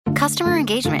Customer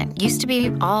engagement used to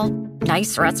be all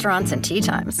nice restaurants and tea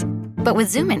times. But with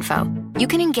ZoomInfo, you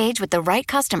can engage with the right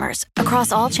customers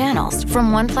across all channels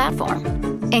from one platform.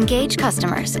 Engage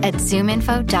customers at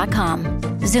zoominfo.com.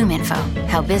 ZoomInfo,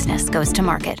 how business goes to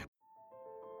market.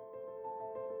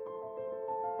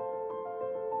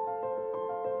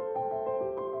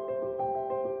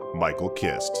 Michael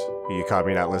Kist. You caught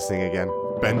me not listening again?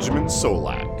 Benjamin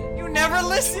Solak. You never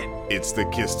listen! It's the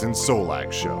Kist and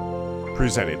Solak Show,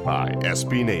 presented by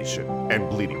SB Nation and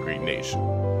Bleeding Green Nation.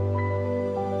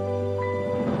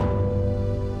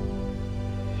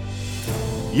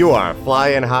 You are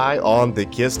flying high on the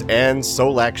Kist and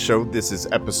Solak Show. This is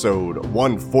episode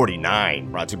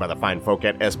 149, brought to you by the fine folk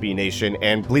at SB Nation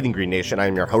and Bleeding Green Nation. I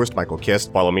am your host, Michael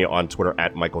Kist. Follow me on Twitter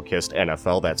at Michael Kist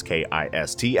NFL. That's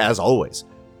K-I-S-T. As always,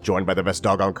 joined by the best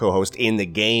doggone co-host in the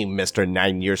game, Mr.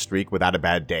 9-year streak without a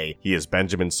bad day. He is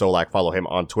Benjamin Solak. Follow him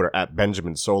on Twitter at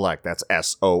Benjamin Solak. That's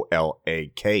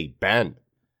S-O-L-A-K. Ben,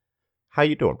 how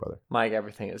you doing, brother? Mike,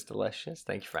 everything is delicious.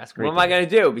 Thank you for asking. What am I going to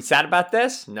do? Be sad about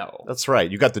this? No. That's right.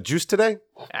 You got the juice today?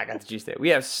 I got the juice today. We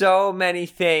have so many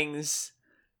things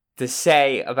to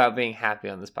say about being happy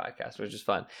on this podcast, which is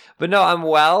fun. But no, I'm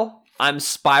well. I'm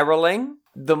spiraling.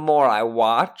 The more I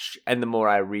watch and the more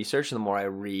I research and the more I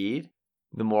read,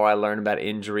 the more I learn about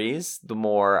injuries, the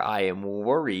more I am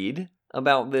worried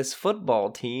about this football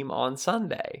team on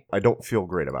Sunday. I don't feel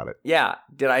great about it. Yeah.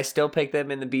 Did I still pick them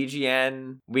in the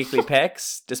BGN weekly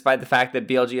picks, despite the fact that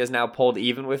BLG has now pulled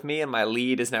even with me and my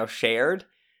lead is now shared?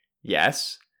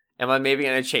 Yes. Am I maybe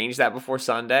going to change that before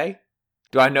Sunday?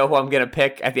 Do I know who I'm going to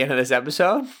pick at the end of this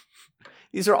episode?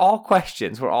 These are all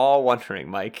questions we're all wondering,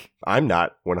 Mike. I'm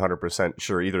not 100%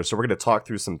 sure either. So we're going to talk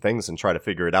through some things and try to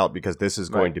figure it out, because this is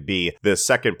going to be the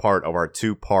second part of our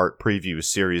two-part preview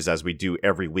series, as we do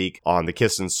every week on the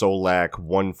Kist and Solak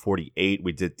 148.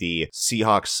 We did the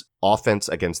Seahawks offense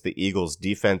against the Eagles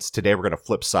defense. Today we're going to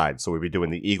flip sides. So we'll be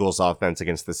doing the Eagles offense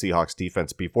against the Seahawks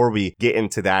defense. Before we get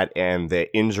into that and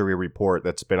the injury report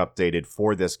that's been updated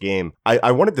for this game,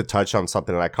 I wanted to touch on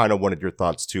something, and I kind of wanted your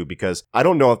thoughts too, because I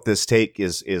don't know if this take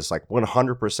is like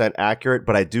 100% accurate,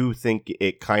 but I do think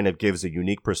it kind of gives a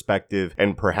unique perspective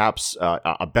and perhaps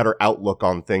a better outlook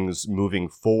on things moving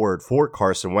forward for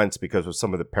Carson Wentz because of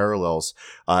some of the parallels.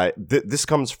 This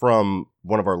comes from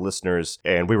one of our listeners,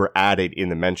 and we were added in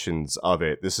the mentions of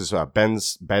it. This is Ben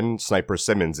Sniper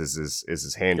Simmons is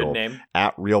his handle. Good name.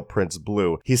 At Real Prince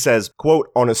Blue. He says, quote,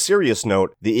 "On a serious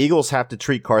note, the Eagles have to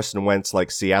treat Carson Wentz like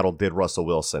Seattle did Russell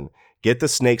Wilson. Get the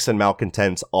snakes and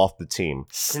malcontents off the team."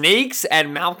 Snakes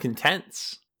and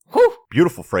malcontents. Whew.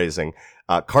 Beautiful phrasing.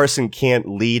 Carson can't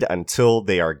lead until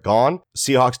they are gone.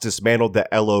 Seahawks dismantled the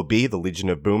LOB, the Legion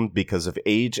of Boom, because of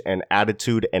age and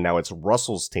attitude, and now it's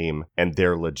Russell's team, and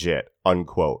they're legit,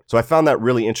 unquote. So I found that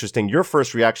really interesting. Your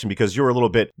first reaction, because you were a little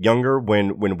bit younger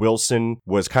when Wilson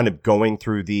was kind of going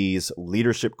through these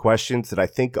leadership questions that I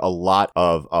think a lot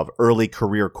of early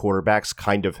career quarterbacks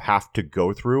kind of have to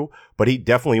go through, but he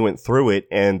definitely went through it,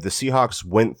 and the Seahawks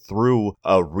went through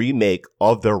a remake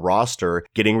of their roster,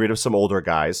 getting rid of some older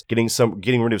guys, getting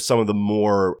rid of some of the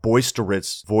more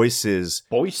boisterous voices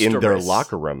in their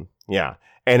locker room. Yeah.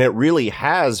 And it really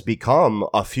has become,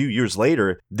 a few years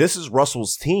later, this is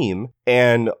Russell's team,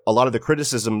 and a lot of the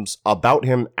criticisms about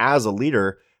him as a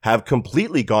leader have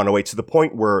completely gone away, to the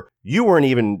point where you weren't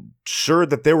even sure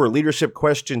that there were leadership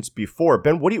questions before.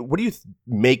 Ben, what do you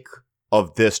make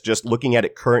of this, just looking at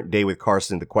it current day with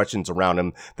Carson, the questions around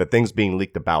him, the things being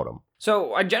leaked about him?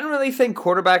 So I generally think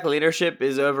quarterback leadership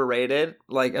is overrated.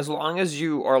 Like, as long as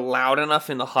you are loud enough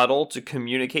in the huddle to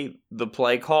communicate the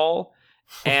play call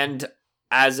and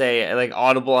as a, like,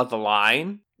 audible at the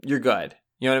line, you're good.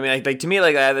 You know what I mean? Like to me,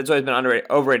 like that's always been an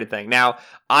overrated thing. Now,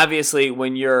 obviously,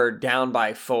 when you're down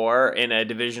by 4 in a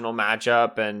divisional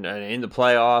matchup and in the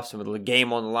playoffs and with the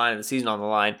game on the line and the season on the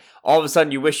line, all of a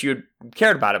sudden you wish you'd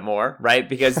cared about it more, right?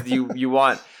 Because you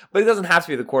want, but it doesn't have to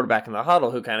be the quarterback in the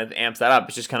huddle who kind of amps that up.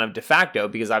 It's just kind of de facto,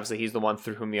 because obviously he's the one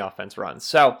through whom the offense runs.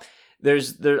 So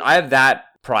I have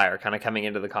that prior kind of coming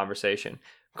into the conversation.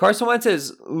 Carson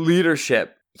Wentz's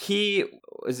leadership, he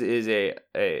is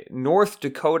a North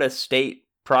Dakota State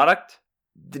product.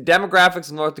 The demographics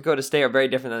of North Dakota State are very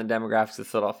different than the demographics of the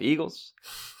Philadelphia Eagles.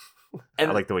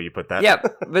 And I like the way you put that. Yeah,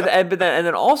 but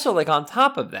then also, like, on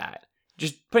top of that,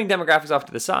 just putting demographics off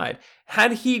to the side,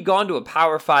 had he gone to a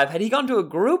Power 5, had he gone to a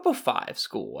Group of 5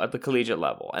 school at the collegiate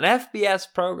level, an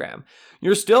FBS program,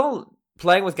 you're still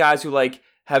playing with guys who, like,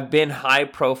 have been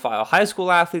high-profile high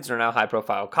school athletes and are now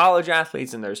high-profile college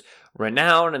athletes, and there's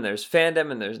renown, and there's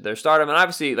fandom, and there's stardom, and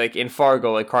obviously, like, in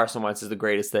Fargo, like, Carson Wentz is the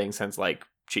greatest thing since, like,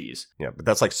 cheese. Yeah, but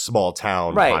that's like small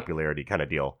town Right. popularity kind of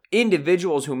deal.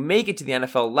 Individuals who make it to the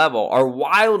NFL level are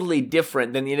wildly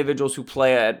different than the individuals who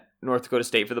play at North Dakota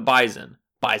State for the Bison.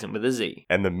 Bison with a Z.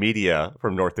 And the media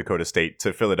from North Dakota State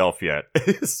to Philadelphia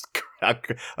is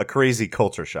a crazy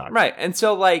culture shock. Right. And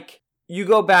so, like, you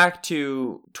go back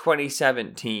to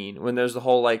 2017 when there's the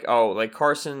whole, like, oh, like,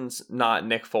 Carson's not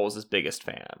Nick Foles' biggest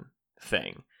fan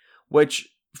thing, which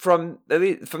from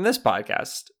this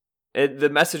podcast, the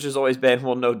message has always been,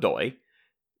 well, no doy.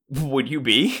 Would you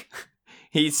be?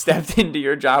 He stepped into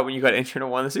your job when you got injured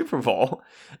and won the Super Bowl.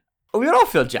 We would all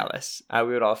feel jealous.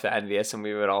 We would all feel envious, and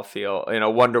we would all feel,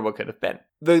 wonder what could have been.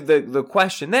 The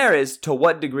question there is, to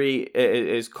what degree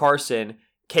is Carson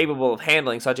capable of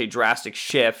handling such a drastic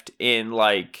shift in,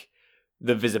 like,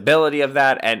 the visibility of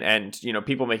that and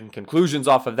people making conclusions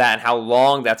off of that, and how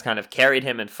long that's kind of carried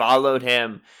him and followed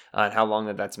him, and how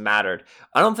long that's mattered.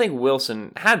 I don't think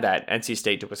Wilson had that. NC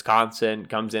State to Wisconsin,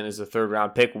 comes in as a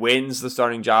third-round pick, wins the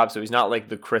starting job, so he's not like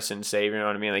the christened savior, you know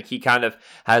what I mean? Like, he kind of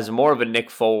has more of a Nick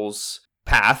Foles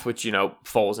path, which,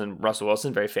 Foles and Russell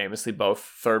Wilson, very famously both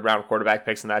third-round quarterback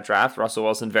picks in that draft. Russell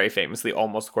Wilson, very famously,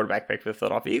 almost a quarterback pick for the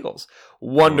Philadelphia Eagles.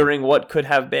 Wondering what could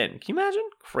have been. Can you imagine?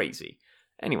 Crazy.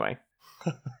 Anyway.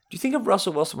 Do you think if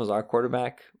Russell Wilson was our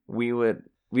quarterback, we would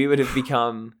have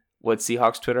become what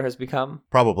Seahawks Twitter has become?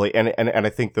 Probably. And I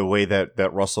think the way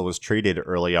that Russell was treated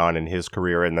early on in his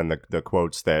career, and then the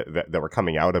quotes that were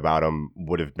coming out about him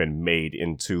would have been made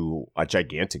into a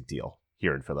gigantic deal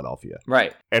here in Philadelphia.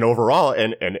 Right. And overall,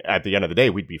 and at the end of the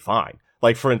day, we'd be fine.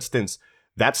 Like, for instance,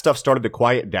 that stuff started to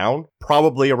quiet down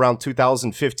probably around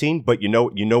 2015, but you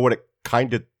know what it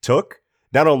kind of took?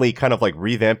 Not only kind of like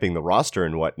revamping the roster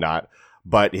and whatnot,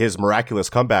 but his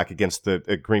miraculous comeback against the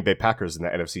Green Bay Packers in the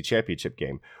NFC Championship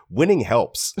game. Winning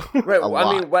helps. Right.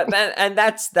 I mean, and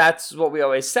that's what we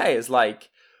always say is,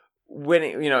 like,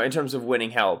 winning, in terms of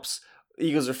winning helps.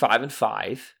 Eagles are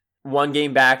 5-5, one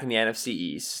game back in the NFC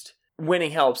East.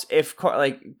 Winning helps if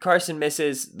Carson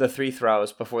misses the 3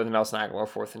 throws before the Nelson Aguilar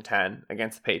 4th and 10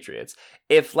 against the Patriots.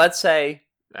 If, let's say,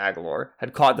 Aguilar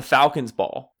had caught the Falcons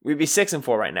ball, we'd be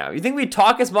 6-4 right now. You think we'd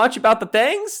talk as much about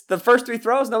the first 3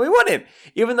 throws? No, we wouldn't.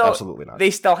 Even though absolutely not. They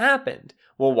still happened.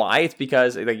 Well, why? It's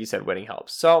because, like you said, winning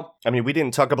helps. So, I mean, we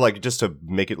didn't talk about, like, just to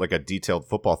make it like a detailed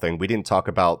football thing, we didn't talk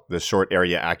about the short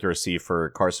area accuracy for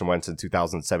Carson Wentz in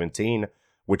 2017,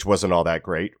 which wasn't all that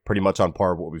great. Pretty much on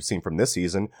par with what we've seen from this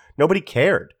season. Nobody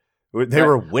cared. They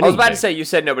were winning. I was about to say, you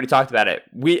said nobody talked about it.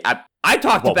 I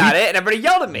talked about it, and everybody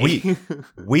yelled at me.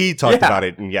 We talked about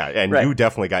it, and right. You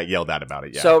definitely got yelled at about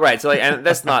it. Yeah. So and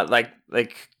that's not like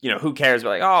who cares? But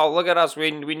like, oh, look at us.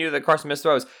 We knew that Carson missed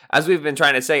throws. As we've been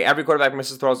trying to say, every quarterback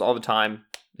misses throws all the time.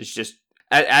 It's just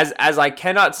as I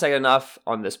cannot say enough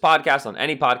on this podcast, on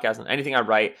any podcast, on anything I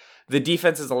write. The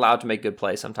defense is allowed to make good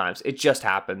plays sometimes. It just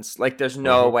happens. Like, there's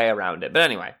no way around it. But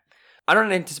anyway. I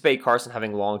don't anticipate Carson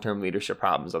having long-term leadership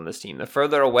problems on this team. The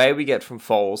further away we get from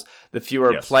Foles, the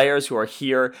fewer players who are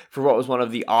here for what was one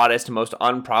of the oddest, most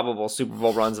improbable Super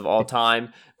Bowl runs of all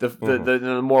time,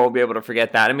 the more we'll be able to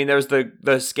forget that. I mean, there's the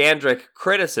Scandrick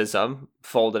criticism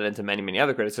folded into many, many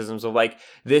other criticisms of, like,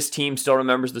 this team still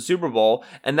remembers the Super Bowl,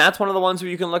 and that's one of the ones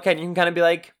where you can look at and you can kind of be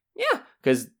like, yeah,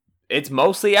 because it's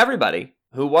mostly everybody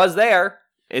who was there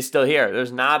is still here.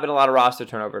 There's not been a lot of roster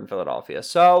turnover in Philadelphia.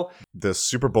 So the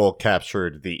Super Bowl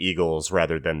captured the Eagles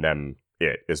rather than them.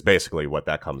 It is basically what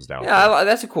that comes down to. Yeah,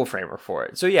 that's a cool framework for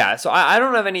it. So yeah, I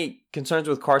don't have any concerns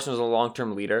with Carson as a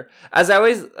long-term leader. As I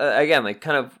always, again, like,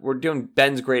 kind of, we're doing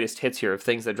Ben's greatest hits here of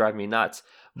things that drive me nuts.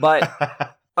 But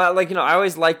I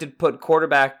always like to put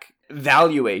quarterback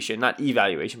valuation, not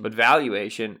evaluation, but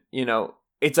valuation,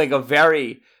 it's like a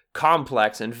very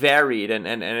complex and varied and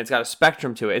it's got a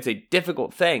spectrum to it. It's a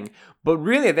difficult thing. But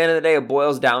really, at the end of the day, it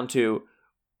boils down to,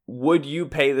 would you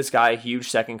pay this guy a huge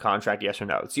second contract, yes or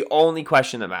no? It's the only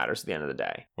question that matters at the end of the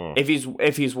day. If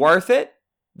he's worth it,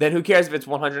 then who cares if it's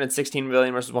 $116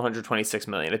 million versus $126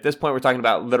 million? At this point, we're talking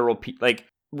about literal,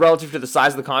 relative to the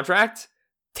size of the contract,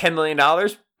 $10 million,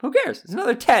 who cares? It's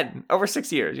another 10 over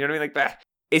 6 years. You know what I mean? Like,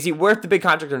 is he worth the big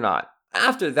contract or not?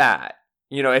 After that,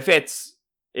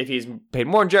 if he's paid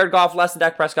more than Jared Goff, less than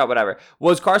Dak Prescott, whatever.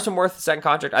 Was Carson worth the second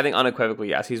contract? I think unequivocally,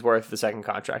 yes, he's worth the second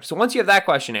contract. So once you have that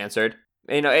question answered,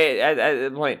 at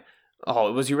the point,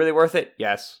 was he really worth it?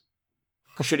 Yes.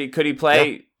 Could he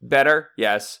play better?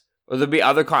 Yes. Will there be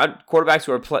other quarterbacks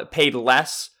who are paid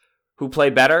less who play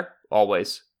better?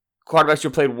 Always. Quarterbacks who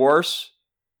played worse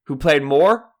who played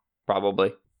more?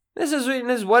 Probably. This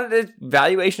is what it is.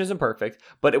 Valuation isn't perfect,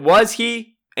 but was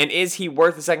he? And is he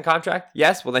worth the second contract?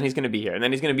 Yes. Well, then he's going to be here. And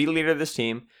then he's going to be the leader of this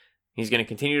team. He's going to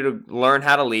continue to learn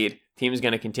how to lead. Team is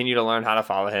going to continue to learn how to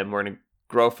follow him. We're going to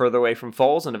grow further away from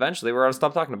Foles, and eventually we're going to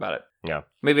stop talking about it. Yeah.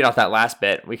 Maybe not that last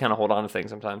bit. We kind of hold on to things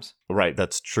sometimes. Right,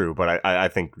 that's true. But I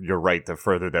think you're right. The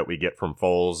further that we get from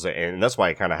Foles, and that's why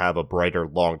I kind of have a brighter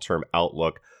long-term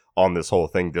outlook on this whole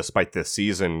thing, despite this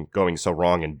season going so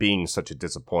wrong and being such a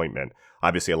disappointment.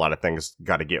 Obviously, a lot of things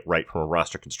got to get right from a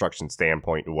roster construction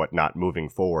standpoint and whatnot moving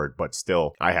forward. But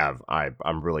still,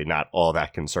 I'm really not all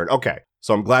that concerned. Okay.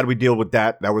 So I'm glad we deal with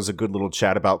that. That was a good little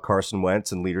chat about Carson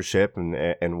Wentz and leadership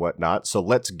and whatnot. So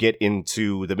let's get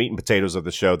into the meat and potatoes of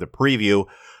the show, the preview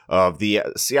of the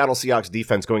Seattle Seahawks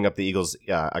defense going up the Eagles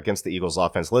against the Eagles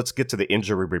offense. Let's get to the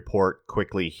injury report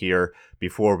quickly here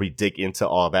before we dig into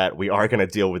all that. We are going to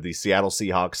deal with the Seattle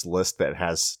Seahawks list that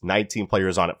has 19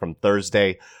 players on it from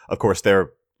Thursday. Of course, they're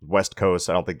West Coast.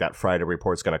 I don't think that Friday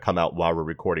report's going to come out while we're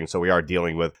recording, so we are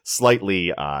dealing with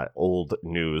slightly old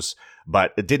news.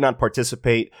 But it did not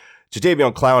participate.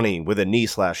 Jadeveon Clowney with a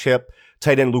knee/hip.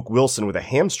 Tight end Luke Wilson with a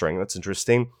hamstring. That's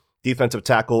interesting. Defensive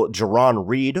tackle Jarran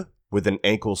Reed with an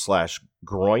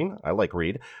ankle/groin. I like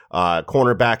Reed.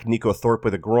 Cornerback Nico Thorpe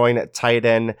with a groin. Tight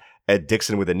end Ed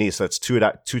Dixon with a knee. So that's two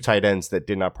tight ends that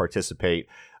did not participate.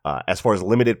 As far as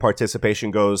limited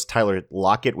participation goes, Tyler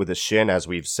Lockett with a shin. As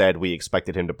we've said, we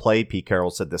expected him to play. Pete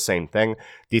Carroll said the same thing.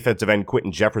 Defensive end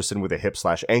Quentin Jefferson with a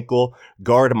hip/ankle.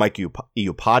 Guard Mike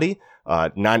Iupati,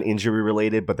 non-injury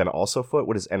related, but then also foot.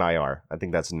 What is NIR? I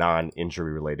think that's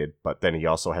non-injury related, but then he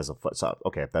also has a foot. So,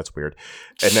 okay, that's weird.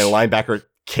 And then linebacker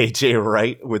KJ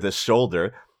Wright with a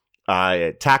shoulder.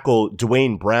 Tackle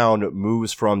Dwayne Brown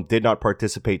moves from did not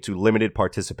participate to limited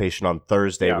participation on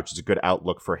Thursday, which is a good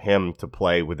outlook for him to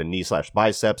play with a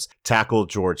knee/biceps. Tackle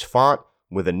George Font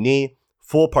with a knee.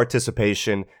 Full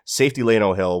participation. Safety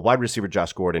Lano Hill. Wide receiver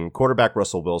Josh Gordon. Quarterback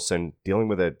Russell Wilson dealing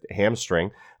with a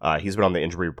hamstring. He's been on the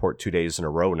injury report 2 days in a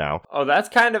row now. Oh, that's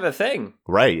kind of a thing.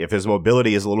 Right. If his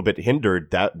mobility is a little bit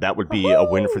hindered, that would be a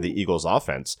win for the Eagles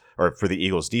offense, or for the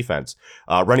Eagles defense.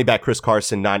 Running back Chris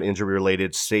Carson, non-injury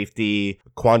related. Safety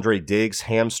Quandre Diggs,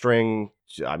 hamstring.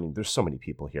 I mean, there's so many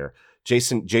people here.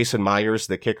 Jason Myers,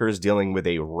 the kicker, is dealing with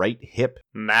a right hip.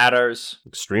 Matters.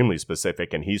 Extremely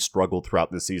specific, and he's struggled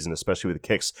throughout the season, especially with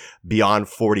kicks beyond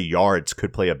 40 yards.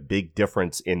 Could play a big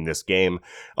difference in this game.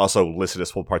 Also listed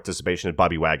as full participation is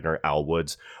Bobby Wagner, Al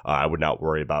Woods. I would not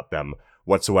worry about them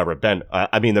whatsoever. Ben,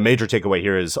 I mean, the major takeaway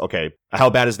here is, okay, how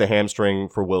bad is the hamstring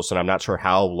for Wilson? I'm not sure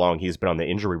how long he's been on the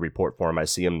injury report for him. I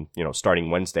see him,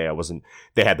 starting Wednesday.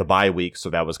 They had the bye week,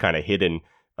 so that was kind of hidden.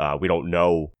 We don't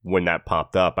know when that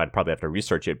popped up. I'd probably have to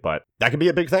research it, but that could be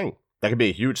a big thing. That could be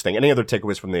a huge thing. Any other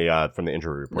takeaways from the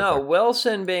injury report? No, there?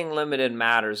 Wilson being limited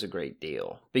matters a great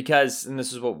deal because, and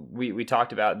this is what we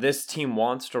talked about, this team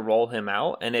wants to roll him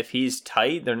out, and if he's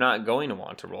tight, they're not going to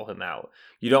want to roll him out.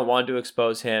 You don't want to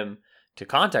expose him to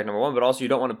contact, number one, but also you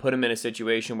don't want to put him in a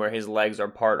situation where his legs are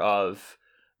part of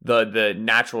the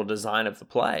natural design of the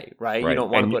play, right? You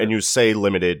don't want to and you say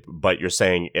limited, but you're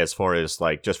saying as far as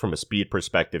like just from a speed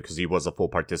perspective, because he was a full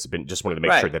participant, just wanted to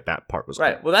make sure that part was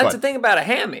right. Clear. Well, that's the thing about a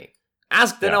hammy.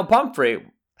 Ask Donnell Pumphrey.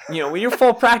 When you're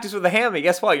full practice with a hammy,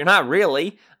 guess what? You're not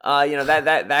really.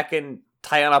 That can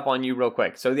tie up on you real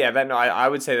quick. So yeah, I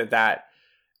would say that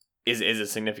is a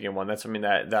significant one. That's something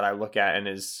that I look at and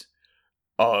is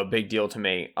a big deal to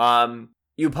me.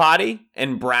 Iupati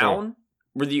and Brown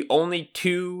were the only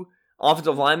two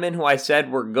offensive linemen who I said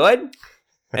were good,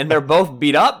 and they're both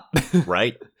beat up.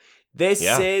 Right. This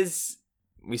is,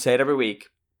 we say it every week,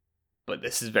 but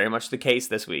this is very much the case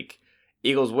this week.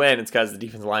 Eagles win, it's because the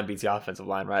defensive line beats the offensive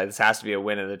line, right? This has to be a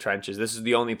win in the trenches. This is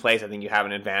the only place I think you have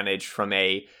an advantage from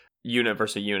a unit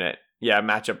versus unit. Yeah,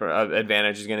 matchup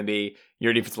advantage is going to be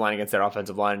your defensive line against their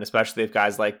offensive line, and especially if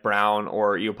guys like Brown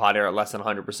or Iupati are at less than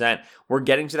 100%. We're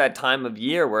getting to that time of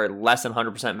year where less than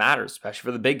 100% matters, especially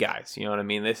for the big guys. You know what I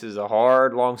mean? This is a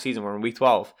hard, long season. We're in week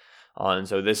 12. And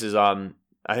so this is, I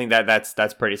think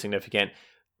that's pretty significant.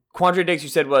 Quandre Diggs, you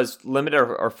said, was limited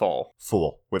or full?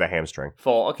 Full, with a hamstring.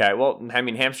 Full, okay. Well, I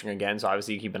mean, hamstring again, so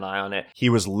obviously you keep an eye on it. He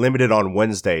was limited on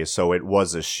Wednesday, so it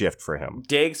was a shift for him.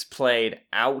 Diggs played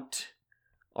out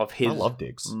of his I love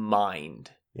Diggs.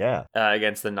 mind. Yeah.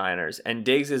 Against the Niners. And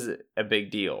Diggs is a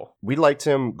big deal. We liked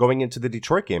him going into the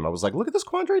Detroit game. I was like, look at this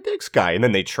Quandre Diggs guy. And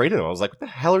then they traded him. I was like, what the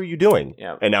hell are you doing?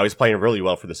 Yeah. And now he's playing really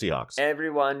well for the Seahawks.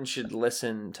 Everyone should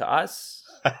listen to us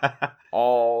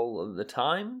all of the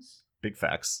times. Big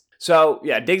facts. So,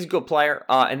 yeah, Diggs is a good player.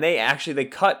 And they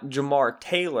cut Jamar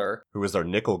Taylor. Who was their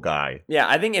nickel guy. Yeah,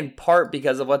 I think in part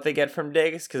because of what they get from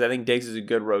Diggs. Because I think Diggs is a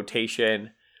good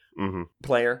rotation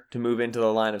player to move into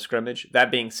the line of scrimmage. That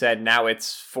being said, now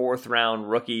it's 4th round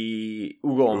rookie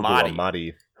Ugo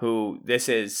Amadi, who this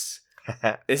is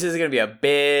This is going to be a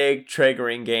big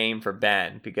triggering game for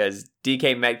Ben because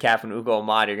DK Metcalf and Ugo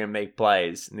Amadi are going to make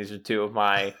plays. And these are two of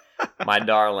my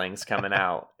darlings coming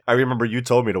out. I remember you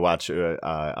told me to watch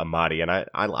Amadi, and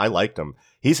I liked him.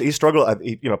 He struggled,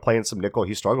 playing some nickel.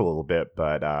 He struggled a little bit,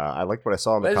 but I liked what I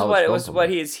saw in the college. It was what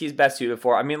he's best suited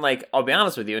for. I mean, like, I'll be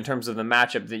honest with you, in terms of the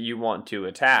matchup that you want to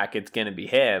attack, it's going to be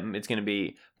him. It's going to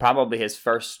be probably his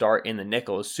first start in the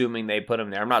nickel, assuming they put him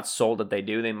there. I'm not sold that they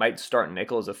do. They might start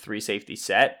nickel as a 3-safety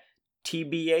set.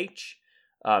 TBH,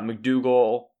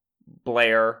 McDougal,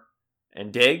 Blair,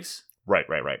 and Diggs. Right.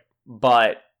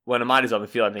 But when Amadi's on the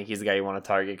field, I think he's the guy you want to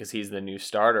target because he's the new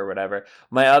starter or whatever.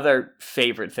 My other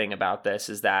favorite thing about this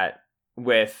is that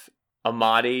with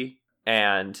Amadi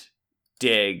and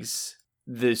Diggs,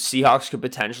 the Seahawks could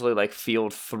potentially like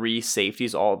field 3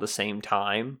 safeties all at the same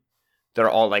time. They're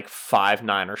all like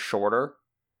 5'9" or shorter.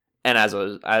 And as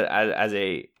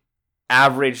a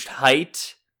averaged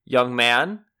height young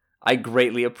man, I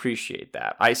greatly appreciate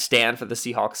that. I stand for the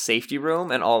Seahawks safety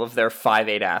room and all of their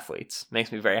 5'8" athletes.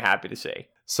 Makes me very happy to see.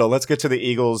 So let's get to the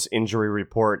Eagles injury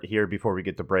report here before we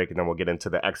get to break, and then we'll get into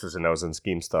the X's and O's and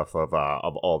scheme stuff of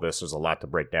all this. There's a lot to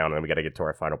break down, and then we got to get to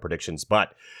our final predictions.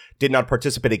 But did not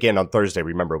participate again on Thursday.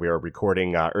 Remember, we are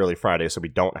recording early Friday, so we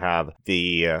don't have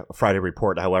the Friday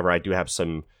report. However, I do have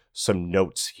some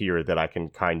notes here that I can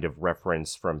kind of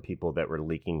reference from people that were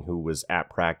leaking who was at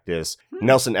practice.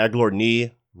 Nelson Agholor,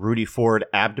 knee. Rudy Ford,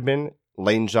 abdomen.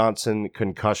 Lane Johnson,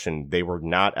 concussion. They were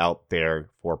not out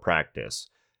there for practice.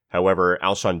 However,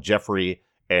 Alshon Jeffrey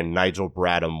and Nigel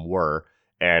Bradham were,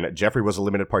 and Jeffrey was a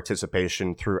limited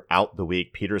participation throughout the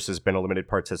week. Peters has been a limited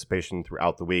participation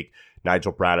throughout the week.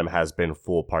 Nigel Bradham has been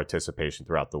full participation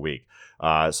throughout the week.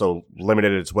 So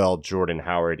limited as well, Jordan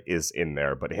Howard is in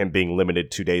there, but him being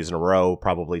limited 2 days in a row,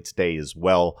 probably today as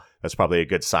well, that's probably a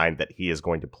good sign that he is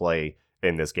going to play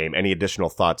in this game. Any additional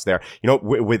thoughts there?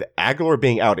 With Agholor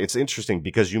being out, it's interesting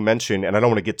because you mentioned, and I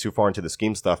don't want to get too far into the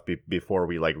scheme stuff before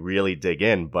we like really dig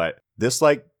in, but this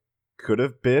like could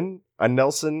have been a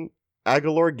Nelson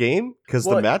Agholor game because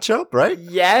the matchup, right?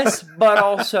 Yes, but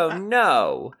also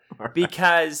no,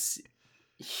 because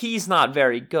he's not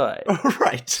very good.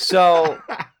 Right. So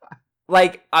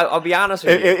like, I'll be honest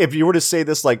with you. If you were to say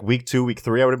this like week 2, week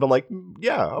 3, I would have been like,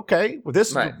 yeah, okay. Well,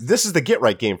 this is the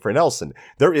get-right game for Nelson.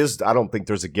 I don't think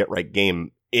there's a get-right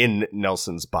game in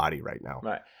Nelson's body right now.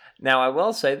 Right. Now, I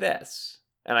will say this,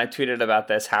 and I tweeted about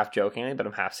this half jokingly, but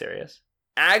I'm half serious.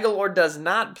 Agholor does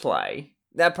not play.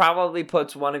 That probably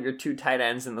puts one of your 2 tight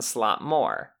ends in the slot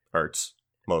more. Ertz,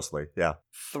 mostly, yeah.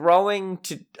 Throwing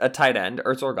to a tight end,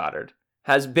 Ertz or Goddard,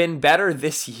 has been better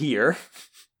this year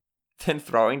than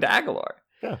throwing to Agholor.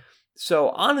 Yeah. So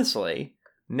honestly,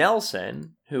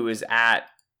 Nelson, who is at,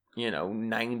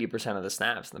 90% of the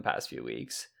snaps in the past few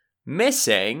weeks,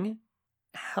 missing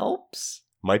helps.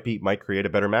 Might create a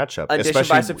better matchup. Addition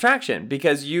by subtraction.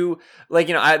 Because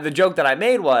the joke that I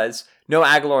made was no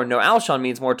Agholor, no Alshon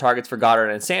means more targets for Goddard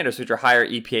and Sanders, which are higher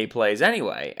EPA plays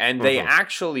anyway. And they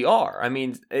actually are. I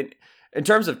mean, in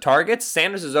terms of targets,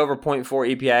 Sanders is over 0.4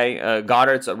 EPA.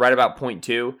 Goddard's right about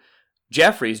 0.2.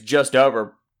 Jeffrey's just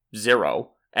over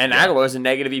 0, and Agholor is a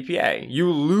negative EPA. You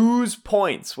lose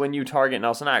points when you target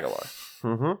Nelson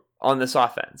Agholor on this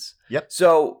offense. Yep.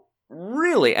 So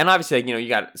really, and obviously, you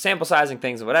got sample sizing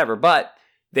things and whatever, but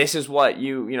this is what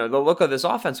the look of this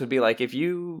offense would be like if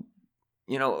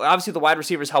obviously the wide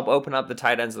receivers help open up the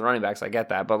tight ends and the running backs. I get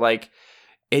that, but like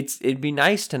it'd be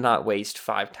nice to not waste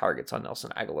 5 targets on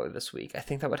Nelson Agholor this week. I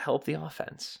think that would help the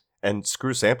offense. And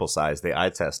screw sample size. The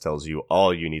eye test tells you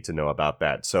all you need to know about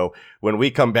that. So when we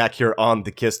come back here on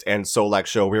the Kist and Solak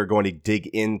show, we're going to dig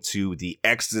into the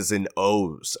X's and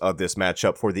O's of this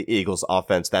matchup for the Eagles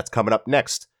offense. That's coming up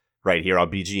next, right here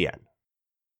on BGN.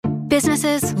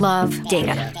 Businesses love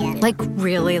data. Like,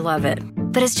 really love it.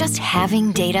 But is just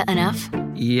having data enough?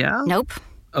 Yeah? Nope.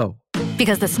 Oh.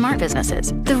 Because the smart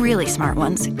businesses, the really smart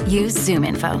ones, use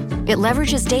ZoomInfo. It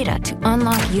leverages data to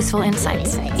unlock useful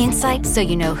insights. Insights so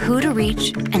you know who to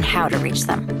reach and how to reach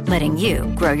them, letting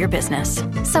you grow your business.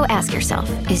 So ask yourself,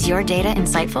 is your data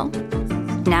insightful?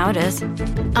 Now it is.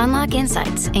 Unlock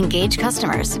insights, engage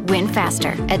customers, win faster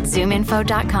at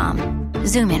ZoomInfo.com.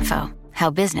 ZoomInfo, how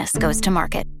business goes to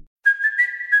market.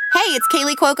 Hey, it's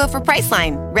Kaylee Cuoco for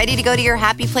Priceline. Ready to go to your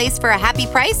happy place for a happy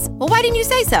price? Well, why didn't you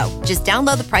say so? Just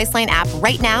download the Priceline app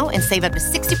right now and save up to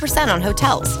 60% on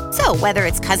hotels. So whether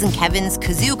it's Cousin Kevin's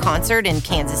Kazoo Concert in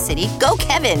Kansas City, go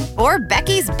Kevin, or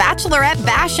Becky's Bachelorette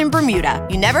Bash in Bermuda,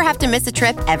 you never have to miss a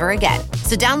trip ever again.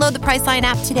 So download the Priceline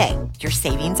app today. Your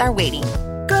savings are waiting.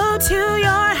 Go to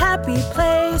your happy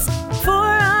place for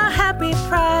a happy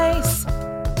price.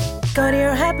 Go to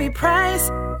your happy price,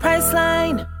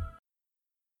 Priceline.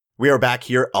 We are back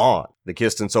here on the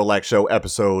Kist and Solak Show,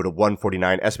 episode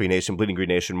 149, SB Nation, Bleeding Green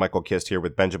Nation. Michael Kist here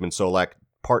with Benjamin Solak,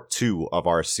 part 2 of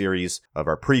our series, of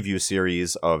our preview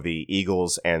series of the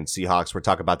Eagles and Seahawks. We're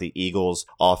talking about the Eagles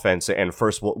offense, and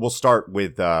first we'll start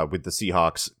with the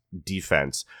Seahawks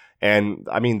defense. And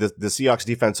I mean, the Seahawks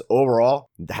defense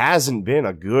overall hasn't been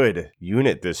a good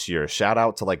unit this year. Shout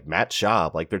out to like Matt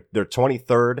Schaub. Like they're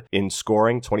 23rd in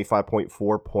scoring,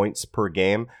 25.4 points per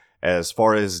game. As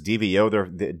far as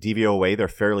DVOA, they're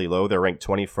fairly low. They're ranked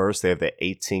 21st. They have the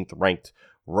 18th ranked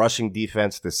rushing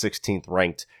defense, the 16th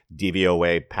ranked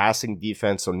DVOA passing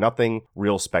defense. So nothing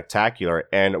real spectacular.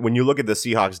 And when you look at the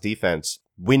Seahawks defense,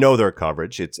 we know their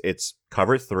coverage. It's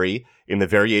cover 3 in the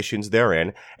variations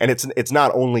therein. And it's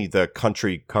not only the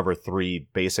country cover 3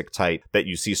 basic type that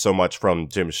you see so much from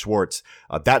Jim Schwartz.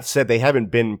 That said, they haven't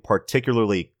been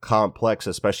particularly complex,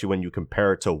 especially when you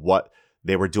compare it to what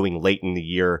they were doing late in the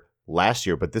year last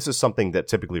year. But this is something that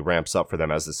typically ramps up for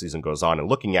them as the season goes on. And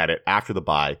looking at it after the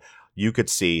bye, you could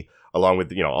see, along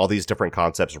with, all these different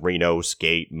concepts, Reno,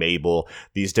 Skate, Mabel,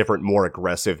 these different more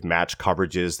aggressive match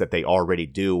coverages that they already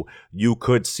do, you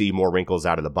could see more wrinkles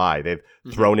out of the bye. They've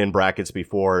thrown in brackets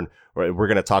before, and we're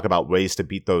going to talk about ways to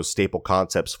beat those staple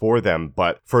concepts for them.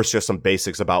 But first, just some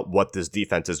basics about what this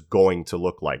defense is going to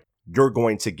look like. You're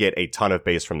going to get a ton of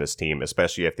base from this team,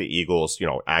 especially if the Eagles,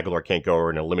 Aguilar can't go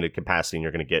in a limited capacity, and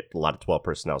you're going to get a lot of 12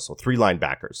 personnel. So 3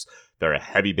 linebackers. They're a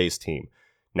heavy base team.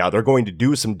 Now, they're going to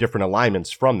do some different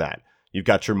alignments from that. You've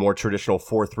got your more traditional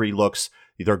 4-3 looks.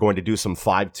 They're going to do some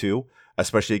 5-2,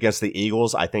 especially against the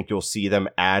Eagles. I think you'll see them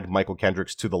add Michael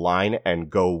Kendricks to the line and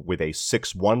go with a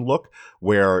 6-1 look,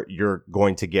 where you're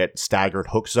going to get staggered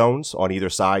hook zones on either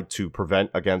side to prevent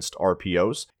against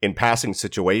RPOs. In passing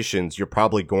situations, you're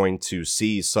probably going to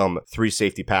see some 3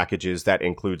 safety packages that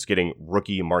includes getting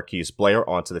rookie Marquise Blair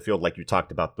onto the field, like you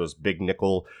talked about, those big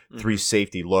nickel 3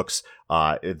 safety looks.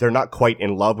 They're not quite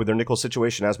in love with their nickel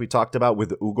situation, as we talked about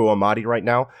with Ugo Amadi right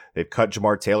now. They've cut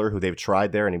Jamar Taylor, who they've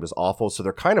tried there, and he was awful. So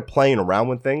they're kind of playing around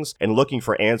with things and looking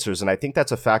for answers. And I think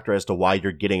that's a factor as to why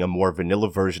you're getting a more vanilla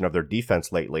version of their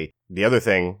defense lately. The other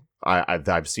thing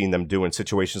I've seen them do in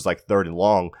situations like 3rd and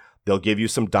long, they'll give you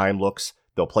some dime looks.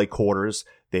 They'll play quarters.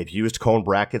 They've used cone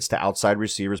brackets to outside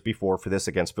receivers before for this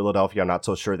against Philadelphia. I'm not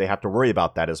so sure they have to worry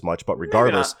about that as much, but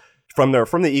regardless, from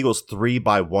the Eagles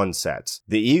 3-by-1 sets,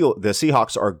 the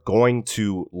Seahawks are going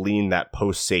to lean that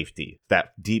post safety,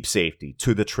 that deep safety,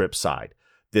 to the trip side.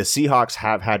 The Seahawks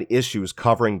have had issues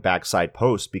covering backside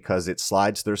posts because it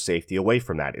slides their safety away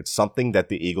from that. It's something that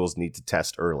the Eagles need to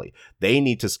test early. They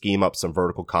need to scheme up some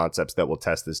vertical concepts that will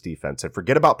test this defense. And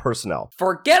forget about personnel.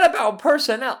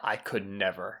 I could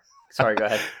never. Sorry, go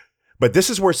ahead. But this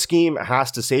is where scheme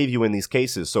has to save you in these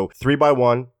cases. So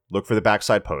 3-by-1, look for the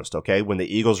backside post, okay? When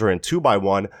the Eagles are in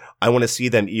 2-by-1, I want to see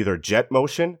them either jet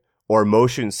motion or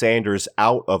motion Sanders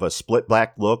out of a split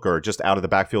back look or just out of the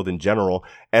backfield in general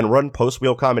and run post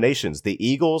wheel combinations. The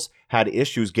Eagles had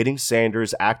issues getting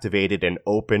Sanders activated and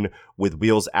open with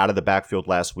wheels out of the backfield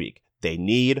last week. They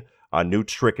need a new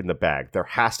trick in the bag. There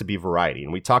has to be variety.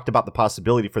 And we talked about the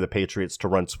possibility for the Patriots to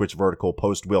run switch vertical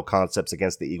post wheel concepts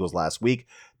against the Eagles last week.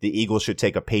 The Eagles should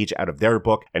take a page out of their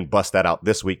book and bust that out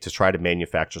this week to try to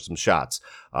manufacture some shots.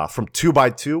 From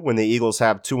 2-by-2, when the Eagles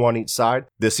have 2 on each side,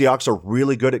 the Seahawks are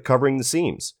really good at covering the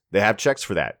seams. They have checks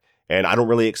for that. And I don't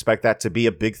really expect that to be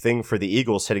a big thing for the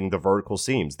Eagles hitting the vertical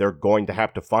seams. They're going to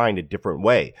have to find a different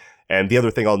way. And the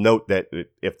other thing I'll note that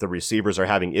if the receivers are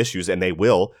having issues, and they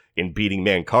will, in beating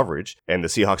man coverage, and the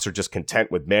Seahawks are just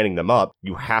content with manning them up,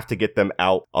 you have to get them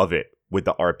out of it with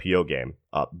the RPO game.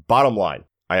 Bottom line,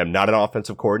 I am not an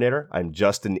offensive coordinator. I'm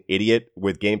just an idiot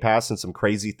with Game Pass and some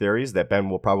crazy theories that Ben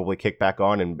will probably kick back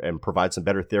on and provide some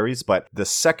better theories. But the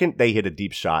second they hit a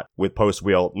deep shot with post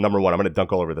wheel, number one, I'm going to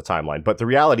dunk all over the timeline. But the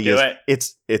reality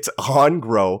is it's on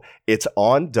Groh, it's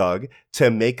on Doug to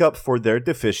make up for their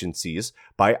deficiencies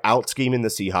by out-scheming the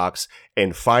Seahawks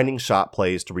and finding shot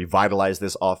plays to revitalize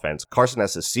this offense. Carson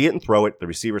has to see it and throw it. The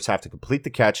receivers have to complete the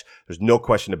catch. There's no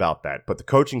question about that. But the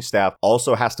coaching staff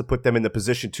also has to put them in the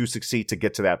position to succeed to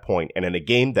get to that point. And in a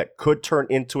game that could turn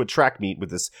into a track meet with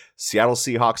this Seattle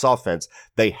Seahawks offense,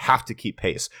 they have to keep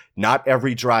pace. Not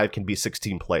every drive can be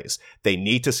 16 plays. They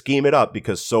need to scheme it up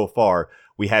because so far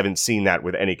we haven't seen that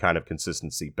with any kind of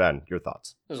consistency. Ben, your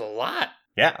thoughts? There's a lot.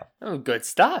 Yeah. Oh, good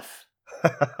stuff.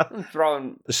 I'm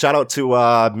throwing. Shout out to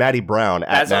Matty Brown at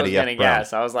That's what I was Matty F. going to Brown.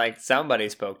 guess. I was like, somebody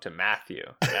spoke to Matthew.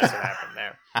 That's what happened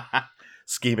there.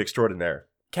 Scheme extraordinaire.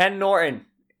 Ken Norton,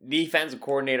 defensive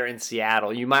coordinator in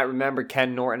Seattle. You might remember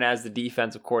Ken Norton as the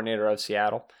defensive coordinator of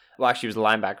Seattle. Well, actually, he was the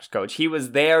linebackers coach. He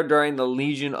was there during the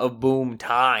Legion of Boom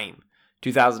time.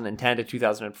 2010 to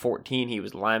 2014, he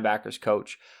was linebackers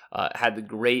coach. Had the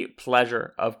great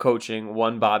pleasure of coaching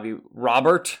one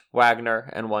Robert Wagner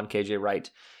and one KJ Wright.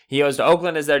 He goes to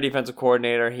Oakland as their defensive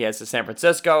coordinator. He has to San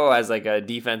Francisco as like a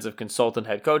defensive consultant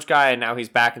head coach guy, and now he's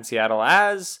back in Seattle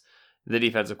as the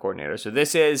defensive coordinator. So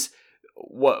this is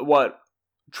what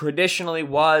traditionally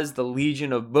was the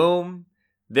Legion of Boom.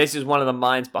 This is one of the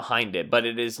minds behind it, but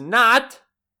it is not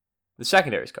the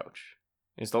secondaries coach.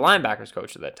 It's the linebackers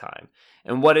coach at that time.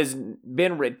 And what has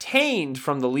been retained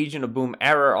from the Legion of Boom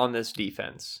era on this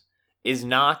defense is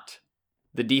not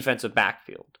the defensive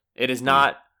backfield. It is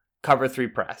not cover 3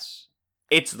 press.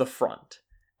 It's the front.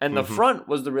 And the front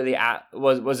was the really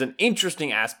was an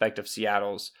interesting aspect of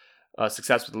Seattle's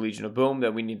success with the Legion of Boom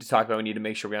that we need to talk about. We need to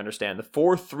make sure we understand the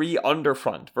 4-3 under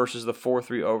front versus the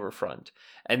 4-3 over front.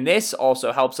 And this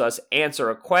also helps us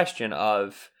answer a question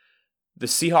of the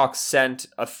Seahawks sent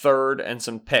a third and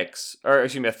some players for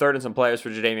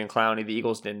Jadeveon Clowney. The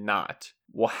Eagles did not.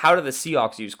 Well, how did the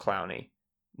Seahawks use Clowney?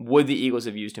 Would the Eagles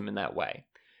have used him in that way?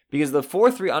 Because the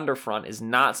 4-3 under front is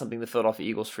not something the Philadelphia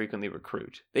Eagles frequently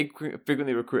recruit. They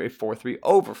frequently recruit a 4-3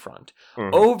 over front.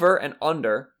 Over and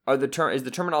under is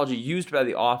the terminology used by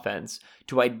the offense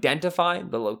to identify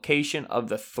the location of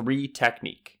the 3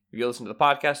 technique. If you listen to the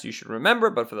podcast, you should remember,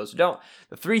 but for those who don't,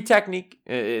 the 3 technique,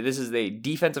 this is the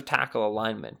defensive tackle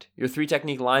alignment. Your 3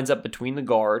 technique lines up between the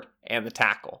guard and the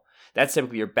tackle. That's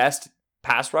typically your best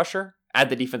pass rusher at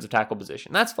the defensive tackle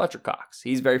position. That's Fletcher Cox.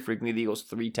 He's very frequently the Eagles'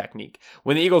 3 technique.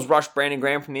 When the Eagles rushed Brandon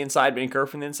Graham from the inside, Benny Kerr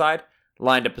from the inside,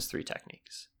 lined up as 3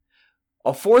 techniques.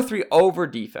 A 4-3 over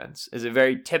defense is a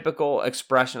very typical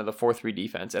expression of the 4-3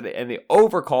 defense, and the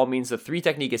over call means the 3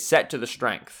 technique is set to the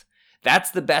strength.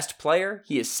 That's the best player.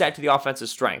 He is set to the offensive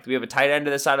strength. We have a tight end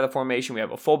to this side of the formation. We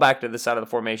have a fullback to this side of the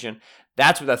formation.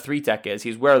 That's what the 3 tech is.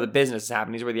 He's where the business is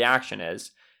happening. He's where the action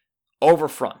is. Over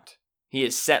front. He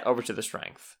is set over to the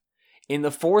strength. In the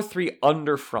 4-3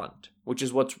 under front, which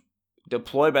is what's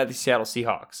deployed by the Seattle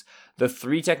Seahawks, the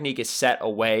 3 technique is set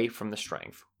away from the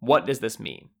strength. What does this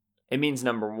mean? It means,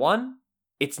 number 1,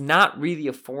 it's not really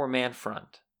a 4-man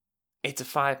front. It's a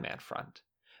 5-man front.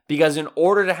 Because in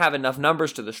order to have enough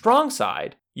numbers to the strong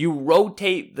side, you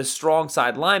rotate the strong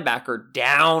side linebacker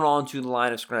down onto the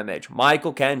line of scrimmage.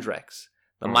 Michael Kendricks.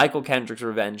 The Michael Kendricks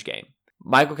revenge game.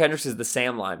 Michael Kendricks is the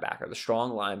Sam linebacker, the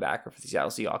strong linebacker for the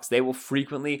Seattle Seahawks. They will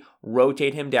frequently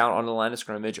rotate him down on the line of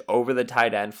scrimmage over the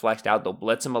tight end, flexed out. They'll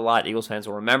blitz him a lot. Eagles fans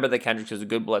will remember that Kendricks is a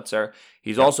good blitzer.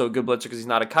 He's also a good blitzer because he's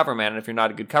not a cover man. And if you're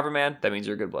not a good cover man, that means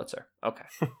you're a good blitzer. Okay.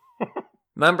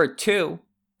 Number 2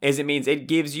 is it means it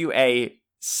gives you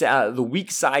the weak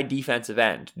side defensive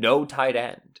end. No tight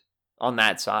end on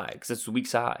that side because it's the weak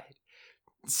side.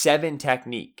 7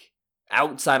 technique.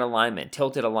 Outside alignment,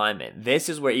 tilted alignment. This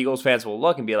is where Eagles fans will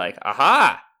look and be like,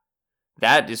 aha,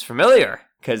 that is familiar.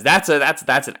 Because that's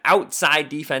an outside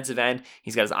defensive end.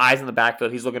 He's got his eyes in the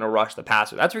backfield. He's looking to rush the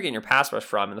passer. That's where you're getting your pass rush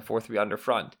from in the 4-3 under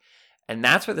front. And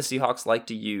that's where the Seahawks like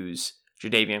to use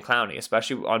Jadeveon Clowney,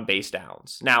 especially on base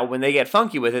downs. Now, when they get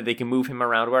funky with it, they can move him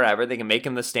around wherever. They can make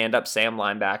him the stand-up Sam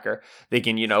linebacker. They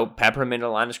can, pepper him into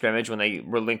the line of scrimmage when they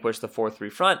relinquish the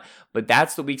 4-3 front. But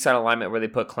that's the weak side alignment where they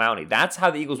put Clowney. That's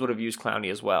how the Eagles would have used Clowney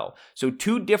as well. So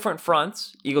 2 different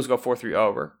fronts. Eagles go 4-3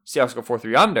 over. Seahawks go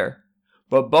 4-3 under.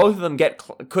 But both of them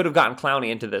could have gotten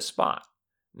Clowney into this spot.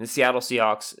 And the Seattle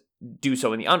Seahawks do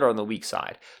so in the under on the weak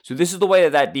side. So this is the way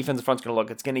that defensive front's going to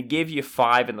look. It's going to give you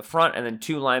 5 in the front and then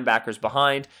 2 linebackers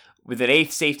behind with an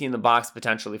 8th safety in the box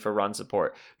potentially for run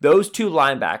support. Those 2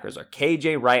 linebackers are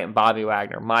KJ Wright and Bobby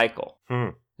Wagner. Michael,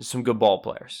 some good ball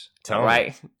players. All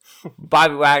right?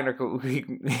 Bobby Wagner,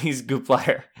 he's a good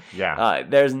player. Yeah.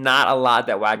 There's not a lot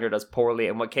that Wagner does poorly.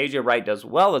 And what KJ Wright does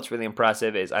well that's really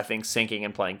impressive is, I think, sinking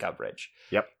and playing coverage.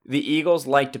 Yep. The Eagles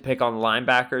like to pick on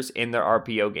linebackers in their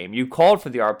RPO game. You called for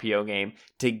the RPO game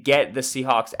to get the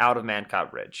Seahawks out of man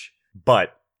coverage.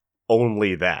 But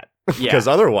only that. Because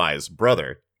otherwise,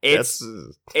 brother, it's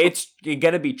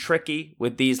going to be tricky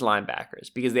with these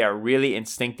linebackers because they are really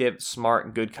instinctive, smart,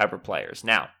 and good cover players.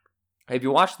 Now, if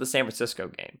you watch the San Francisco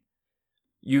game,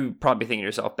 you probably thinking to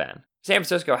yourself, Ben, San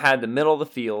Francisco had the middle of the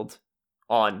field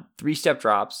on 3-step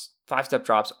drops, 5-step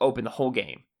drops, open the whole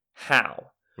game.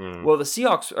 How? Well,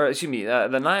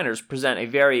 the Niners present a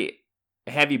very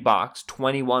heavy box,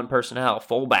 21 personnel,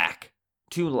 fullback,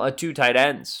 two tight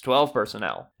ends, 12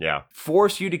 personnel. Yeah.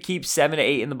 Force you to keep 7 to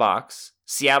 8 in the box.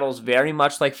 Seattle's very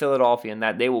much like Philadelphia in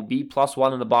that they will be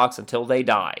 +1 in the box until they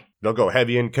die. They'll go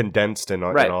heavy and condensed and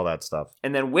all that stuff.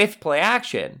 And then with play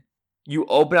action, you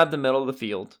open up the middle of the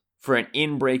field for an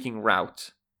in-breaking route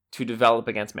to develop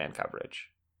against man coverage.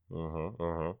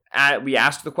 We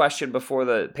asked the question before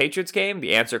the Patriots game.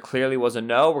 The answer clearly was a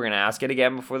no. We're going to ask it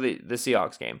again before the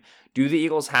Seahawks game. Do the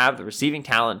Eagles have the receiving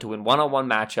talent to win one-on-one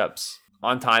matchups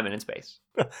on time and in space?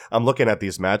 I'm looking at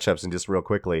these matchups, and just real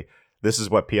quickly, this is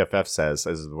what PFF says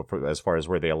as far as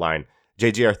where they align.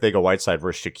 J.J. Arcega-Whiteside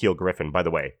versus Shaquille Griffin. By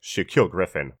the way, Shaquille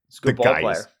Griffin, He's a good ball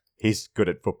player. He's good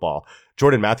at football.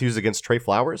 Jordan Matthews against Trey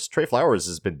Flowers. Trey Flowers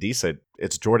has been decent.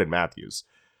 It's Jordan Matthews.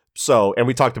 So, and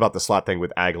we talked about the slot thing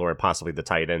with Aguilar and possibly the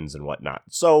tight ends and whatnot.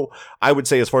 So, I would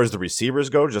say as far as the receivers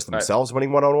go, just themselves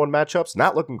winning one-on-one matchups,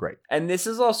 not looking great. And this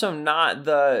is also not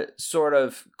the sort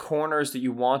of corners that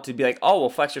you want to be like, oh, we'll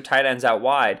flex your tight ends out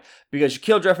wide. Because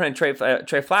Shaquille Griffin and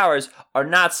Trey Flowers are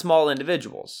not small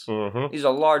individuals. These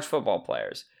are large football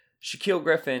players. Shaquille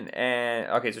Griffin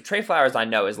so Trey Flowers I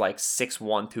know is like 6'1",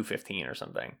 215 or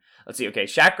something. Let's see. Okay,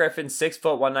 Shaq Griffin, 6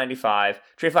 foot, 195.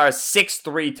 Trey Flowers,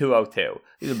 6'3", 202.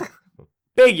 These are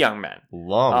big young men.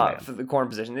 Long man. For the corner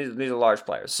position. These are large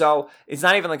players. So it's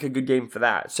not even like a good game for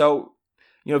that. So,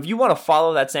 if you want to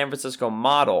follow that San Francisco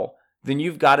model, then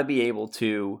you've got to be able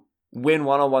to win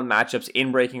one-on-one matchups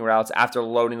in breaking routes after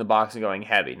loading the box and going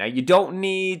heavy. Now, you don't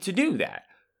need to do that.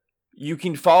 You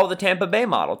can follow the Tampa Bay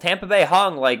model. Tampa Bay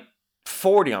hung like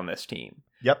 40 on this team.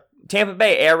 Yep. Tampa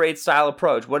Bay air raid style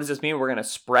approach. What does this mean? We're going to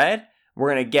spread.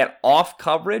 We're going to get off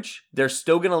coverage. They're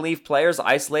still going to leave players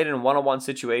isolated in one-on-one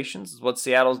situations. Is what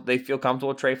Seattle, they feel comfortable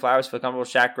with Trey Flowers, feel comfortable with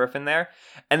Shaq Griffin there.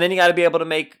 And then you got to be able to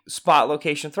make spot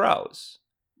location throws.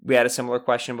 We had a similar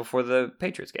question before the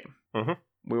Patriots game.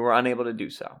 We were unable to do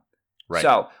so. Right.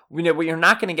 So, what you're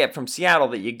not going to get from Seattle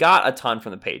that you got a ton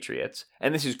from the Patriots,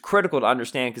 and this is critical to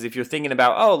understand because if you're thinking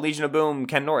about, Legion of Boom,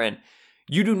 Ken Norton,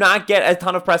 you do not get a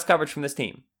ton of press coverage from this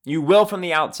team. You will from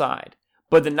the outside.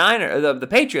 But the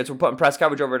Patriots were putting press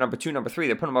coverage over number 2, number 3.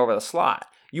 They're putting them over the slot.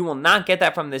 You will not get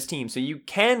that from this team. So you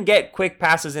can get quick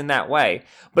passes in that way,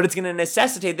 but it's going to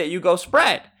necessitate that you go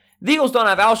spread. The Eagles don't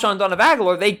have Alshon, don't have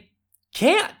Aguilar. They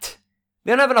can't.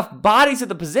 They don't have enough bodies at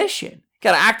the position.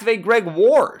 Got to activate Greg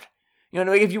Ward.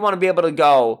 If you want to be able to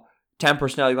go 10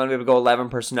 personnel, you want to be able to go 11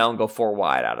 personnel and go 4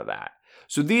 wide out of that.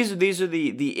 So these are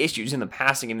the issues in the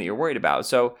passing game that you're worried about.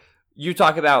 So you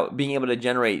talk about being able to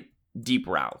generate deep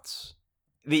routes.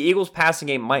 The Eagles passing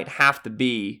game might have to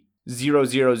be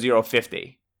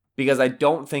 0-0-0-50 because I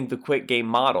don't think the quick game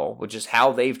model, which is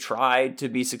how they've tried to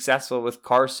be successful with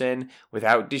Carson,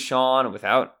 without Deshaun,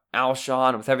 without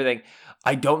Alshon, with everything,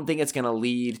 I don't think it's going to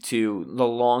lead to the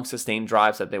long sustained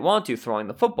drives that they want to throwing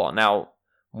the football. Now,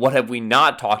 what have we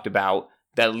not talked about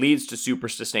that leads to super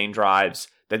sustained drives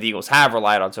that the Eagles have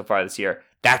relied on so far this year?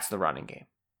 That's the running game.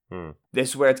 This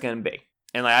is where it's going to be.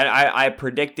 And I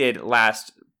predicted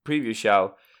last preview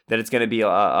show that it's going to be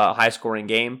a high-scoring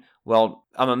game. Well,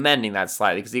 I'm amending that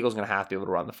slightly because the Eagles are going to have to be able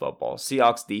to run the football.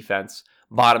 Seahawks defense,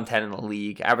 bottom 10 in the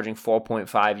league, averaging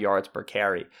 4.5 yards per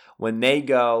carry. When they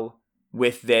go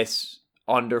with this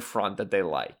under front that they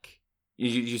like,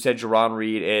 you said Jerron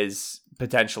Reed is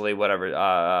potentially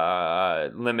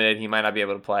limited. He might not be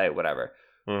able to play, whatever.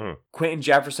 Quentin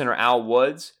Jefferson or Al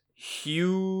Woods,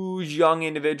 huge young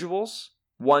individuals,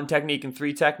 1 technique and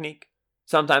 3 technique,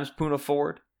 sometimes Poona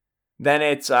Ford. Then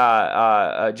it's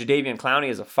Jadeveon Clowney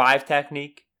is a 5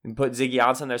 technique. You can put Ziggy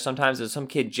Ansah in there sometimes. There's some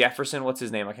kid, Jefferson, what's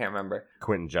his name? I can't remember.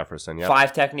 Quentin Jefferson, yeah.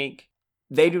 5 technique.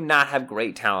 They do not have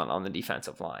great talent on the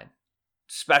defensive line,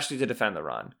 especially to defend the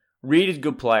run. Reed is a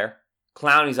good player.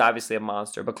 Clowney's obviously a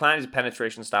monster, but Clowney's a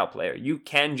penetration style player. You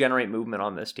can generate movement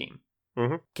on this team.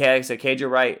 Like I said, KJ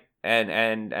Wright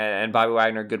and Bobby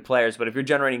Wagner are good players, but if you're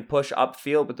generating push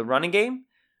upfield with the running game,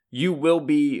 you will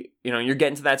be, you're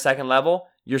getting to that second level,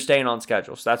 you're staying on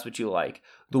schedule. So that's what you like.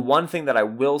 The one thing that I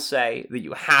will say that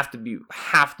you have to be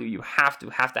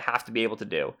able to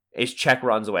do is check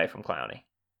runs away from Clowney.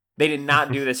 They did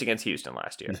not do this against Houston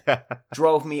last year.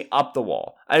 Drove me up the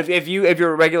wall. If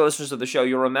you're regular listeners of the show,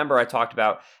 you'll remember I talked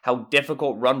about how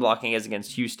difficult run blocking is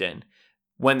against Houston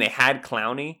when they had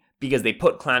Clowney because they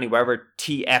put Clowney wherever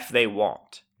TF they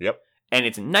want. Yep. And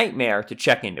it's a nightmare to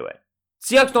check into it.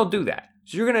 Seahawks don't do that.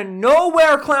 So you're going to know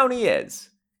where Clowney is.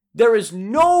 There is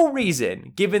no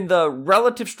reason, given the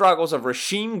relative struggles of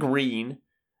Rasheem Green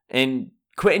and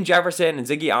Quentin Jefferson and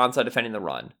Ziggy Ansah defending the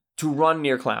run, to run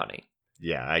near Clowney.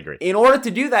 Yeah, I agree. In order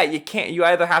to do that, you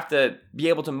either have to be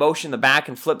able to motion the back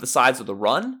and flip the sides of the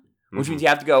run, which means you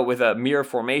have to go with a mirror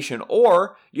formation,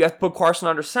 or you have to put Carson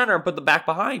under center and put the back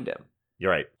behind him.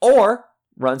 You're right. Or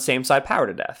run same side power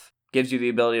to death. Gives you the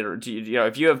ability to,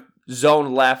 if you have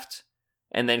zone left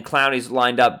and then Clowney's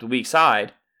lined up the weak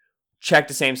side, check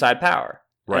the same side power.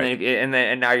 Right.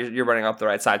 And now you're running up the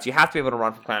right side. So you have to be able to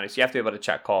run from Clowney. So you have to be able to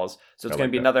check calls. So it's going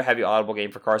to be another heavy audible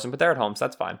game for Carson, but they're at home, so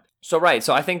that's fine. So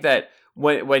I think that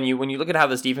when you look at how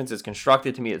this defense is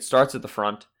constructed, to me, it starts at the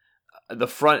front. The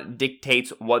front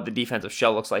dictates what the defensive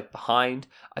shell looks like behind.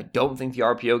 I don't think the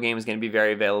RPO game is going to be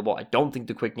very available. I don't think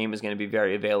the quick game is going to be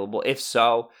very available. If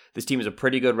so, this team is a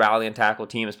pretty good rally and tackle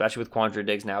team, especially with Quandre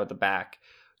Diggs now at the back.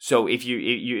 So if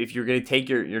you're going to take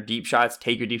your deep shots,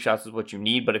 take your deep shots is what you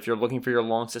need. But if you're looking for your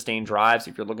long sustained drives,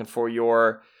 if you're looking for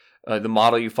your the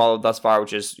model you followed thus far,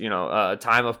 which is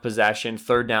time of possession,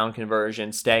 third down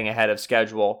conversion, staying ahead of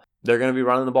schedule, they're going to be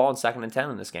running the ball in 2nd and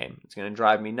 10 in this game. It's going to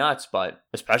drive me nuts, but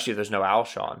especially if there's no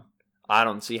Alshon, I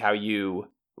don't see how you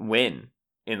win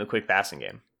in the quick passing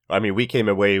game. I mean, we came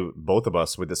away, both of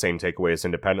us, with the same takeaways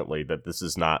independently, that this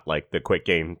is not like the quick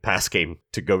game, pass game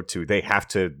to go to. They have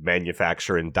to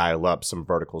manufacture and dial up some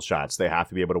vertical shots. They have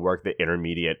to be able to work the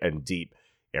intermediate and deep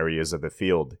areas of the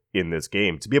field in this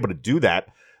game. To be able to do that,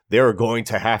 they're going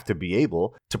to have to be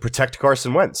able to protect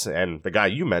Carson Wentz. And the guy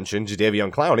you mentioned,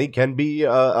 Jadeveon Clowney, can be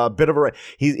a bit of a...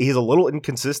 He's a little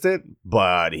inconsistent,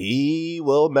 but he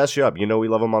will mess you up. You know we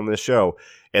love him on this show.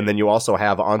 And then you also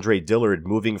have Andre Dillard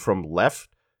moving from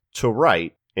left to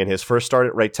right in his first start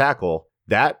at right tackle.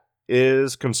 That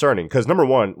is concerning. Because number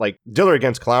one, like Dillard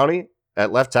against Clowney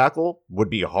at left tackle would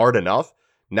be hard enough.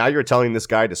 Now you're telling this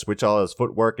guy to switch all his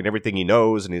footwork and everything he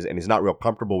knows, and he's not real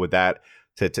comfortable with that.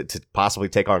 To possibly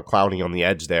take on Clowney on the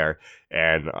edge there,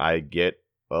 and I get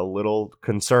a little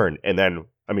concerned. And then,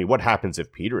 I mean, what happens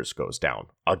if Peters goes down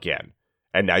again?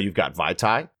 And now you've got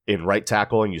Vaitai in right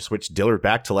tackle, and you switch Dillard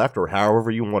back to left, or however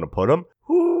you want to put him.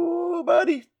 Ooh,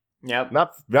 buddy. Yep.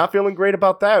 Not feeling great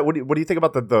about that. What do you think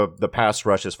about the pass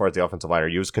rush as far as the offensive line? Are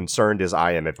you as concerned as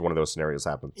I am if one of those scenarios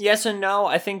happens? Yes and no.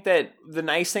 I think that the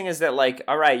nice thing is that, like,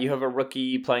 all right, you have a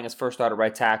rookie playing his first start at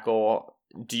right tackle.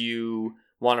 Do you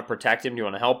want to protect him? Do you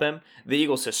want to help him? The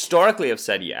Eagles historically have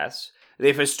said yes.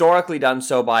 They've historically done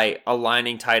so by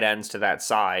aligning tight ends to that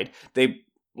side. They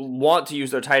want to use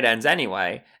their tight ends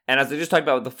anyway. And as they just talked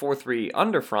about with the 4-3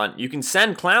 underfront, you can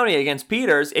send Clowney against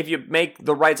Peters if you make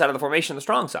the right side of the formation the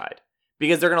strong side,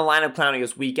 because they're going to line up Clowney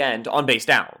this weekend on base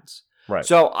downs. Right.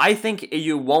 So I think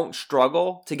you won't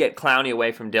struggle to get Clowney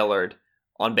away from Dillard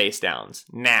on base downs.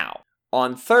 Now,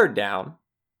 on third down,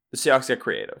 the Seahawks get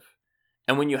creative.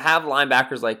 And when you have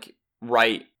linebackers like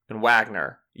Wright and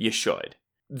Wagner, you should.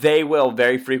 They will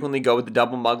very frequently go with the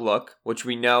double mug look, which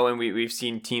we know and we've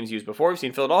seen teams use before. We've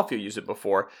seen Philadelphia use it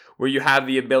before, where you have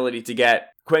the ability to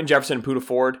get Quentin Jefferson and Puda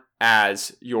Ford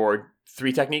as your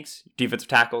 3 techniques, defensive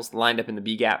tackles lined up in the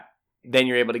B gap. Then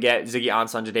you're able to get Ziggy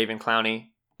Ansah, Jadeveon Clowney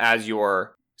as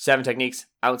your 7 techniques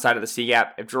outside of the C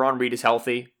gap. If Jerron Reed is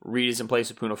healthy, Reed is in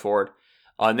place of Puda Ford.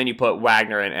 And then you put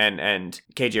Wagner and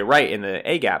KJ Wright in the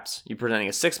A gaps. You're presenting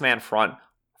a 6-man front.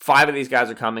 5 of these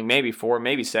guys are coming, maybe 4,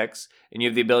 maybe 6. And you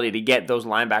have the ability to get those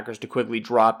linebackers to quickly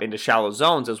drop into shallow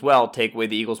zones as well. Take away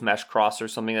the Eagles mesh crosser,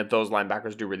 something that those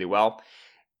linebackers do really well.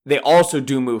 They also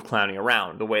do move Clowney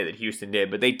around the way that Houston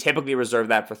did, but they typically reserve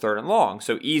that for 3rd and long.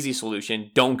 So easy solution,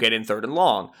 don't get in 3rd and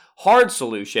long. Hard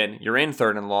solution, you're in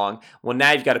 3rd and long. Well,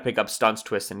 now you've got to pick up stunts,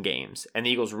 twists, and games. And the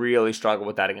Eagles really struggle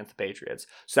with that against the Patriots.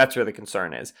 So that's where the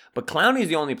concern is. But Clowney is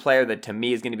the only player that, to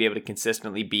me, is going to be able to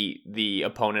consistently beat the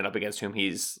opponent up against whom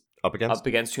he's lined.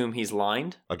 Against whom he's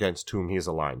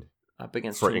aligned. Up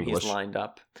against for whom English. He's lined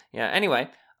up. Yeah, anyway.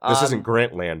 This isn't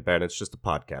Grantland, Ben. It's just a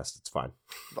podcast. It's fine.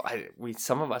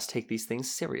 Some of us take these things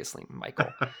seriously, Michael.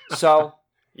 So,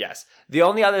 yes. The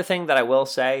only other thing that I will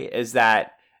say is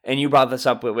that, and you brought this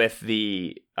up with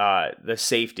the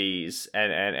safeties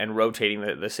and rotating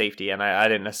the safety, and I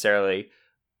didn't necessarily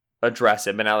address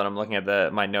it, but now that I'm looking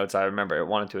at my notes, I remember I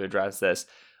wanted to address this.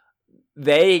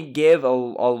 They give a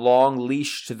long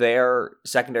leash to their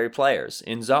secondary players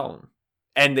in zone,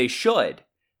 and they should,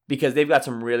 because they've got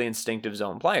some really instinctive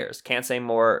zone players. Can't say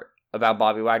more about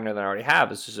Bobby Wagner than I already have.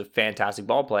 He's just a fantastic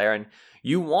ball player, and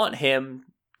you want him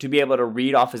to be able to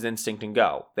read off his instinct and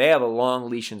go. They have a long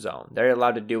leash in zone. They're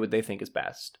allowed to do what they think is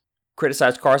best.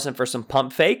 Criticized Carson for some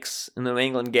pump fakes in the New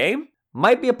England game.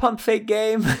 Might be a pump fake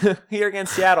game here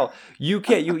against Seattle.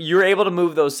 You're able to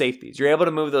move those safeties. You're able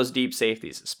to move those deep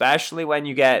safeties, especially when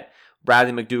you get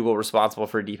Bradley McDougall responsible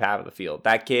for a deep half of the field.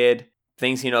 That kid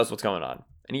thinks he knows what's going on,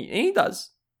 and he does.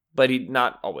 But he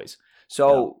not always.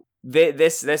 So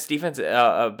this defense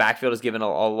backfield is given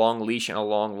a long leash and a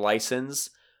long license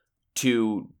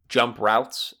to jump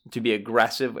routes, to be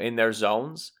aggressive in their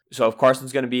zones. So if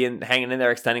Carson's going to be hanging in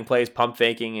there, extending plays, pump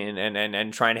faking,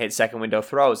 and trying to hit second window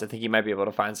throws, I think he might be able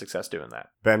to find success doing that.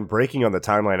 Ben, breaking on the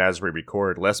timeline as we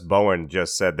record, Les Bowen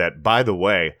just said that, by the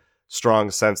way, strong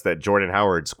sense that Jordan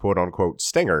Howard's quote-unquote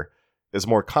stinger is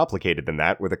more complicated than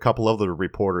that, with a couple other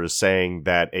reporters saying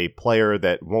that a player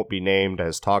that won't be named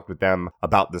has talked with them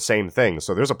about the same thing.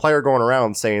 So there's a player going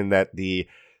around saying that the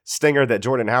stinger that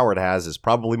Jordan Howard has is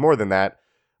probably more than that.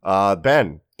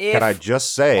 Ben, can I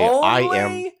just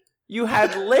say you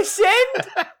had listened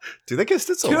do they get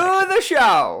to the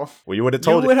show. Well, you would have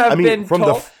told you would have been from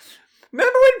told.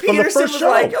 Remember when Peterson was show.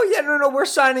 like, "Oh yeah, no, we're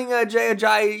signing Jay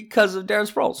Ajayi because of Darren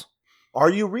Sproles." Are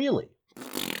you really?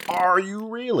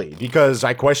 Because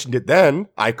I questioned it then.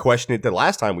 I questioned it the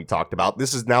last time we talked about.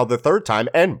 This is now the third time,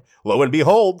 and lo and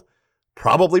behold,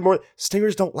 probably more.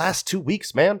 Stingers don't last 2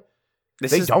 weeks, man.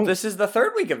 This is the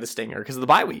third week of the stinger because of the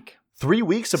bye week. 3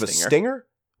 weeks of a stinger?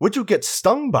 What'd you get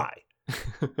stung by?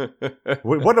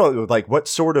 what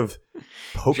sort of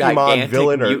Pokemon gigantic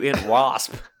villain or mutant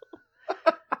wasp?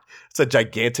 It's a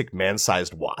gigantic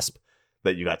man-sized wasp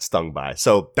that you got stung by.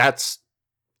 So that's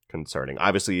concerning.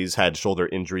 Obviously, he's had shoulder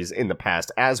injuries in the past,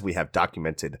 as we have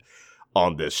documented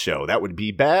on this show. That would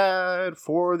be bad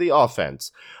for the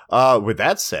offense. With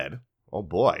that said, oh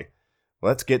boy,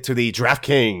 let's get to the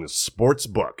DraftKings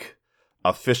Sportsbook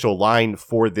official line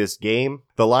for this game.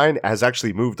 The line has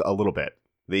actually moved a little bit.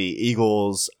 The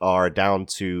Eagles are down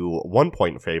to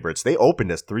 1-point favorites. They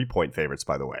opened as 3-point favorites,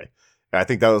 by the way. I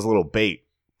think that was a little bait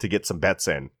to get some bets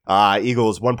in.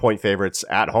 Eagles 1-point favorites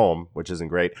at home, which isn't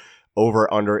great.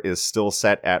 Over under is still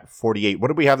set at 48. What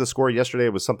did we have the score yesterday?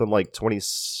 It was something like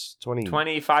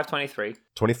 25-23.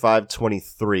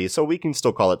 25-23. So we can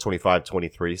still call it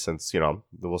 25-23 since,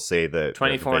 we'll say that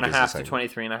 24.5 to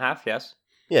 23.5, yes.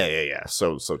 Yeah.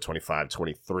 So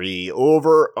 25-23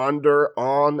 over under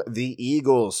on the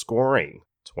Eagles scoring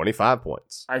 25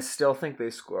 points. I still think they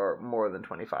score more than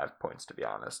 25 points, to be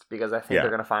honest, because I think they're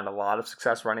going to find a lot of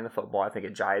success running the football. I think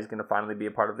Ajayi is going to finally be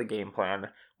a part of the game plan,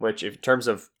 which in terms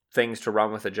of things to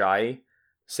run with Ajayi,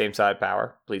 same side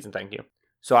power, please and thank you.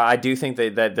 So I do think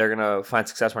that they're going to find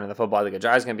success running the football. I think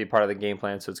Ajayi is going to be part of the game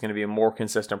plan, so it's going to be a more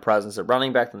consistent presence at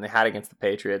running back than they had against the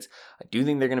Patriots. I do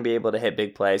think they're going to be able to hit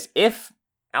big plays. If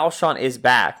Alshon is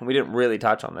back, and we didn't really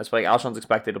touch on this, but Alshon's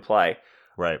expected to play.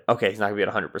 Right. Okay, he's not going to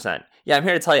be at 100%. Yeah, I'm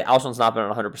here to tell you Alshon's not been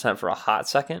at 100% for a hot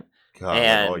second. God,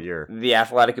 and all year. The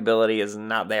athletic ability is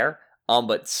not there.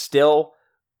 But still,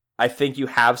 I think you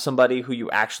have somebody who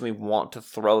you actually want to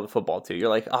throw the football to. You're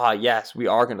like, yes, we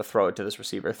are going to throw it to this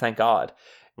receiver. Thank God.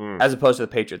 As opposed to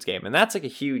the Patriots game. And that's like a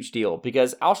huge deal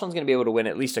because Alshon's going to be able to win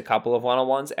at least a couple of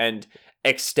one-on-ones and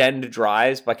extend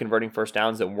drives by converting first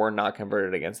downs that were not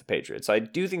converted against the Patriots. So I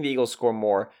do think the Eagles score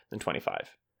more than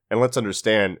 25. And let's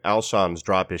understand, Alshon's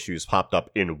drop issues popped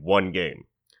up in one game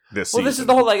this season. Well, this is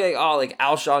the whole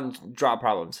Alshon's drop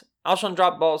problems. Alshon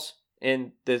dropped balls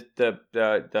in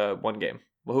the one game.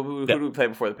 Who did we play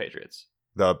before the Patriots?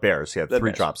 The Bears. He had 3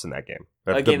 Bears. drops in that game.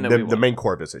 The main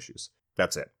core of his issues.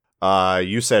 That's it.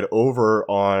 You said over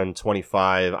on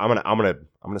 25. I'm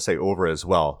gonna say over as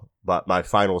well. But my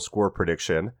final score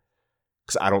prediction,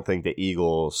 because I don't think the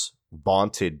Eagles'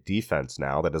 vaunted defense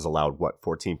now that has allowed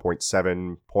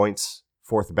 14.7 points,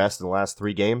 4th best in the last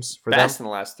 3 games for them. Best in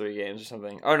the last 3 games or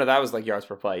something. Oh no, that was like yards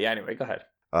per play. Yeah. Anyway, go ahead.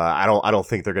 I don't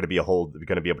think they're going to be able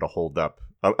to hold up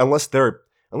unless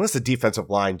the defensive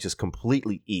line just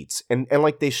completely eats and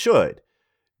like they should.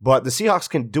 But the Seahawks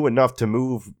can do enough to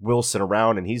move Wilson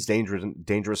around, and he's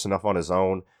dangerous enough on his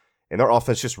own. And their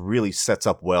offense just really sets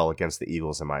up well against the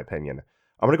Eagles, in my opinion.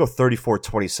 I'm going to go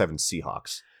 34-27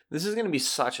 Seahawks. This is going to be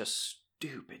such a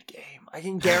stupid game. I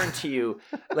can guarantee you.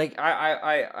 I think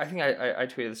I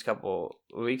tweeted this a couple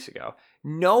of weeks ago.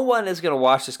 No one is going to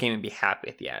watch this game and be happy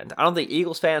at the end. I don't think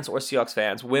Eagles fans or Seahawks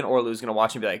fans, win or lose, going to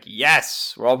watch and be like,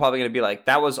 yes. We're all probably going to be like,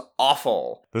 that was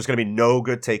awful. There's going to be no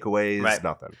good takeaways, right.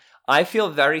 Nothing. I feel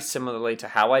very similarly to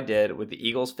how I did with the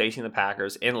Eagles facing the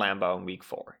Packers in Lambeau in Week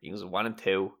 4. Eagles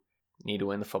 1-2, need to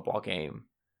win the football game.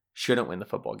 Shouldn't win the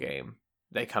football game.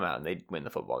 They come out and they win the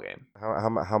football game.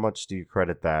 How much do you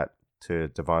credit that to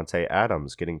Devontae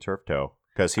Adams getting turf toe?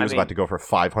 Because he was about to go for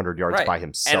 500 yards by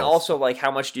himself. And also,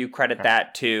 how much do you credit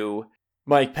that to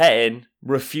Mike Pettin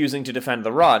refusing to defend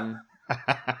the run,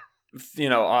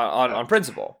 on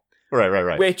principle?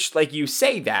 Right. Which, you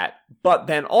say that, but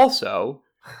then also,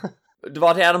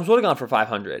 Devontae Adams would have gone for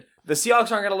 500. The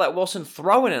Seahawks aren't going to let Wilson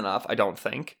throw in enough, I don't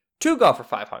think, to go for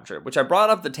 500, which I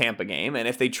brought up the Tampa game, and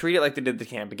if they treat it like they did the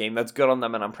Tampa game, that's good on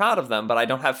them, and I'm proud of them, but I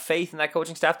don't have faith in that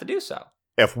coaching staff to do so.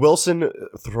 If Wilson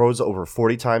throws over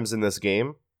 40 times in this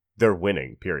game, they're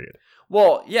winning, period.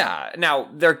 Well, yeah. Now,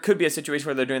 there could be a situation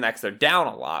where they're doing that because they're down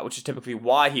a lot, which is typically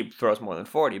why he throws more than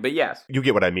 40. But yes. You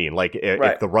get what I mean. Like,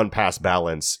 if the run-pass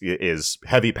balance is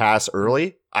heavy pass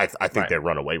early, I think they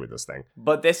run away with this thing.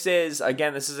 But this is a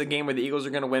game where the Eagles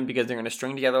are going to win because they're going to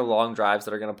string together long drives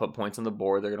that are going to put points on the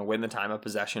board. They're going to win the time of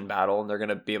possession battle, and they're going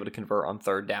to be able to convert on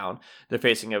third down. They're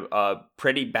facing a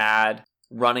pretty bad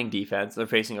running defense. They're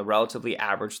facing a relatively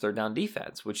average third down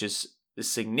defense, which is a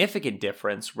significant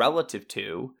difference relative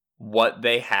to what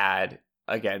they had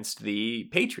against the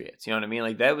Patriots. You know what I mean?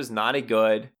 Like, that was not a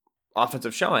good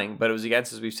offensive showing, but it was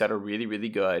against, as we've said, a really, really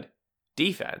good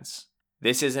defense.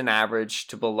 This is an average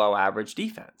to below average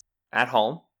defense. At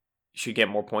home, you should get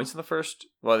more points in the first.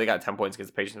 Well, they got 10 points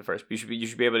against the Patriots in the first. But you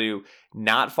should be able to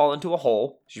not fall into a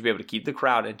hole. You should be able to keep the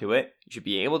crowd into it. You should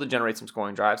be able to generate some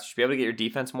scoring drives. You should be able to get your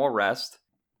defense more rest.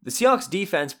 The Seahawks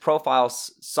defense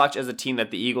profiles such as a team that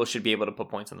the Eagles should be able to put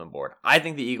points on the board. I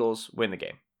think the Eagles win the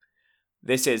game.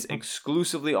 This is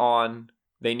exclusively on,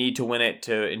 they need to win it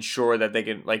to ensure that they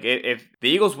can, like, if the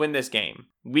Eagles win this game,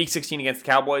 Week 16 against the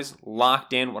Cowboys,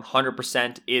 locked in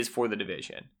 100% is for the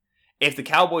division. If the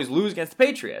Cowboys lose against the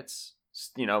Patriots,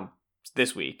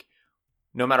 this week,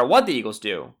 no matter what the Eagles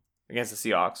do against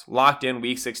the Seahawks, locked in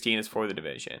Week 16 is for the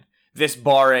division. This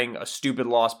barring a stupid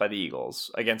loss by the Eagles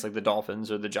against, like, the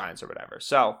Dolphins or the Giants or whatever.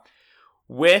 So,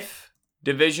 with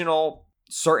divisional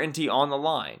certainty on the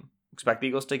line, expect the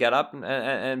Eagles to get up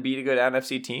and beat a good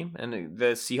NFC team. And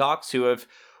the Seahawks, who have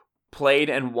played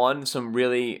and won some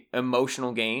really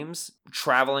emotional games,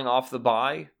 traveling off the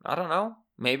bye, I don't know.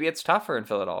 Maybe it's tougher in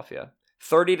Philadelphia.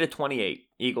 30-28,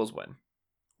 Eagles win.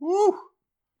 Woo!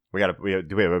 Do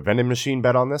we have a vending machine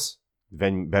bet on this?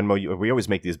 Venmo, we always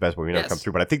make these bets where we never come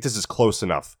through, but I think this is close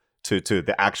enough to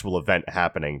the actual event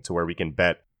happening to where we can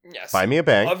bet. Yes. Buy me a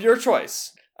bang. Of your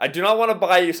choice. I do not want to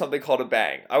buy you something called a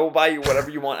bang. I will buy you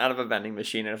whatever you want out of a vending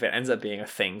machine, and if it ends up being a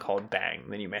thing called bang,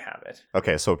 then you may have it.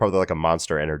 Okay, so probably like a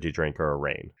Monster energy drink or a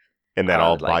Reign. And then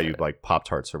I'll buy you like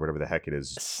Pop-Tarts or whatever the heck it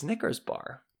is. A Snickers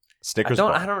bar.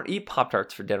 bar. I don't eat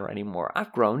Pop-Tarts for dinner anymore.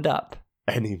 I've grown up.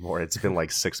 Anymore. It's been like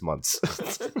 6 months.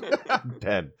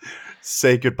 Ben,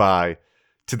 say goodbye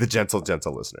to the gentle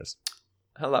listeners.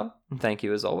 Hello, and thank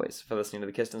you as always for listening to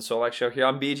the Kist and Solak Show here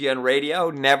on BGN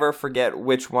Radio. Never forget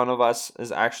which one of us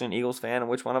is actually an Eagles fan and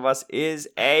which one of us is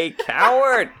a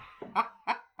coward.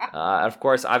 Of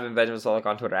course, I've been Benjamin Solak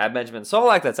on Twitter at Benjamin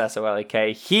Solak. That's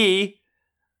SOLAK. He,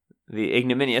 the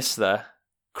ignominious, the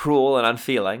cruel and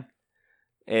unfeeling,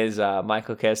 is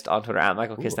Michael Kist on Twitter at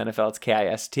Michael Kist NFL. It's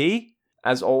KIST.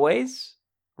 As always,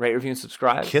 rate, review, and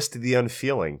subscribe. Kist the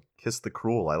unfeeling. Kiss the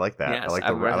cruel. I like that. Yes,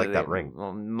 I like that ring.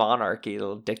 Monarchy,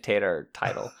 little dictator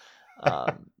title.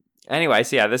 Anyway,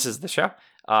 so yeah, this is the show.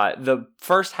 The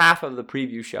first half of the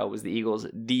preview show was the Eagles'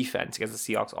 defense against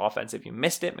the Seahawks' offense. If you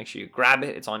missed it, make sure you grab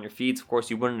it. It's on your feeds. Of course,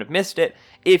 you wouldn't have missed it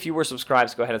if you were subscribed.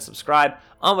 So go ahead and subscribe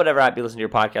on whatever app you listen to your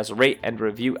podcast. Rate and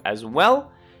review as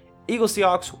well. Eagles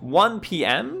Seahawks 1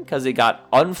 p.m. because it got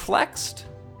unflexed.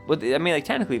 I mean, like,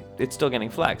 technically, it's still getting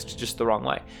flexed, just the wrong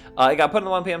way. It got put in the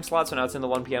 1 p.m. slot, so now it's in the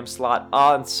 1 p.m. slot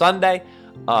on Sunday.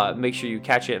 Make sure you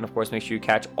catch it, and of course, make sure you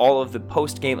catch all of the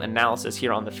post-game analysis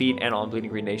here on the feed and on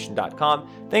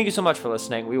bleedinggreennation.com. Thank you so much for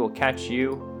listening. We will catch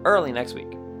you early next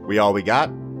week. We all we got.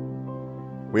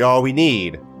 We all we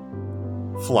need.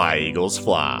 Fly, Eagles,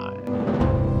 fly.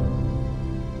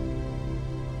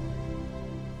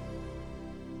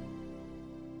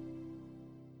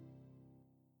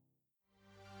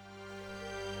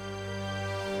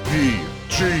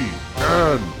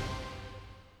 BGN.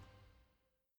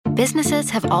 Businesses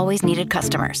have always needed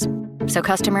customers. So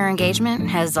customer engagement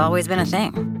has always been a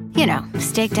thing. You know,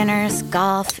 steak dinners,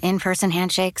 golf, in-person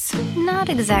handshakes. Not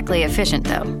exactly efficient,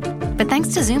 though. But thanks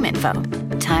to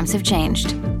ZoomInfo, times have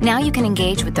changed. Now you can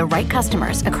engage with the right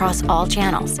customers across all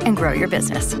channels and grow your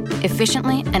business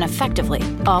efficiently and effectively,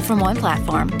 all from one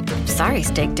platform. Sorry,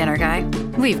 steak dinner guy.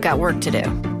 We've got work to do.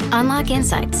 Unlock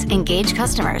insights, engage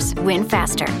customers, win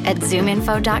faster at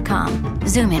ZoomInfo.com.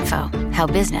 ZoomInfo, how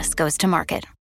business goes to market.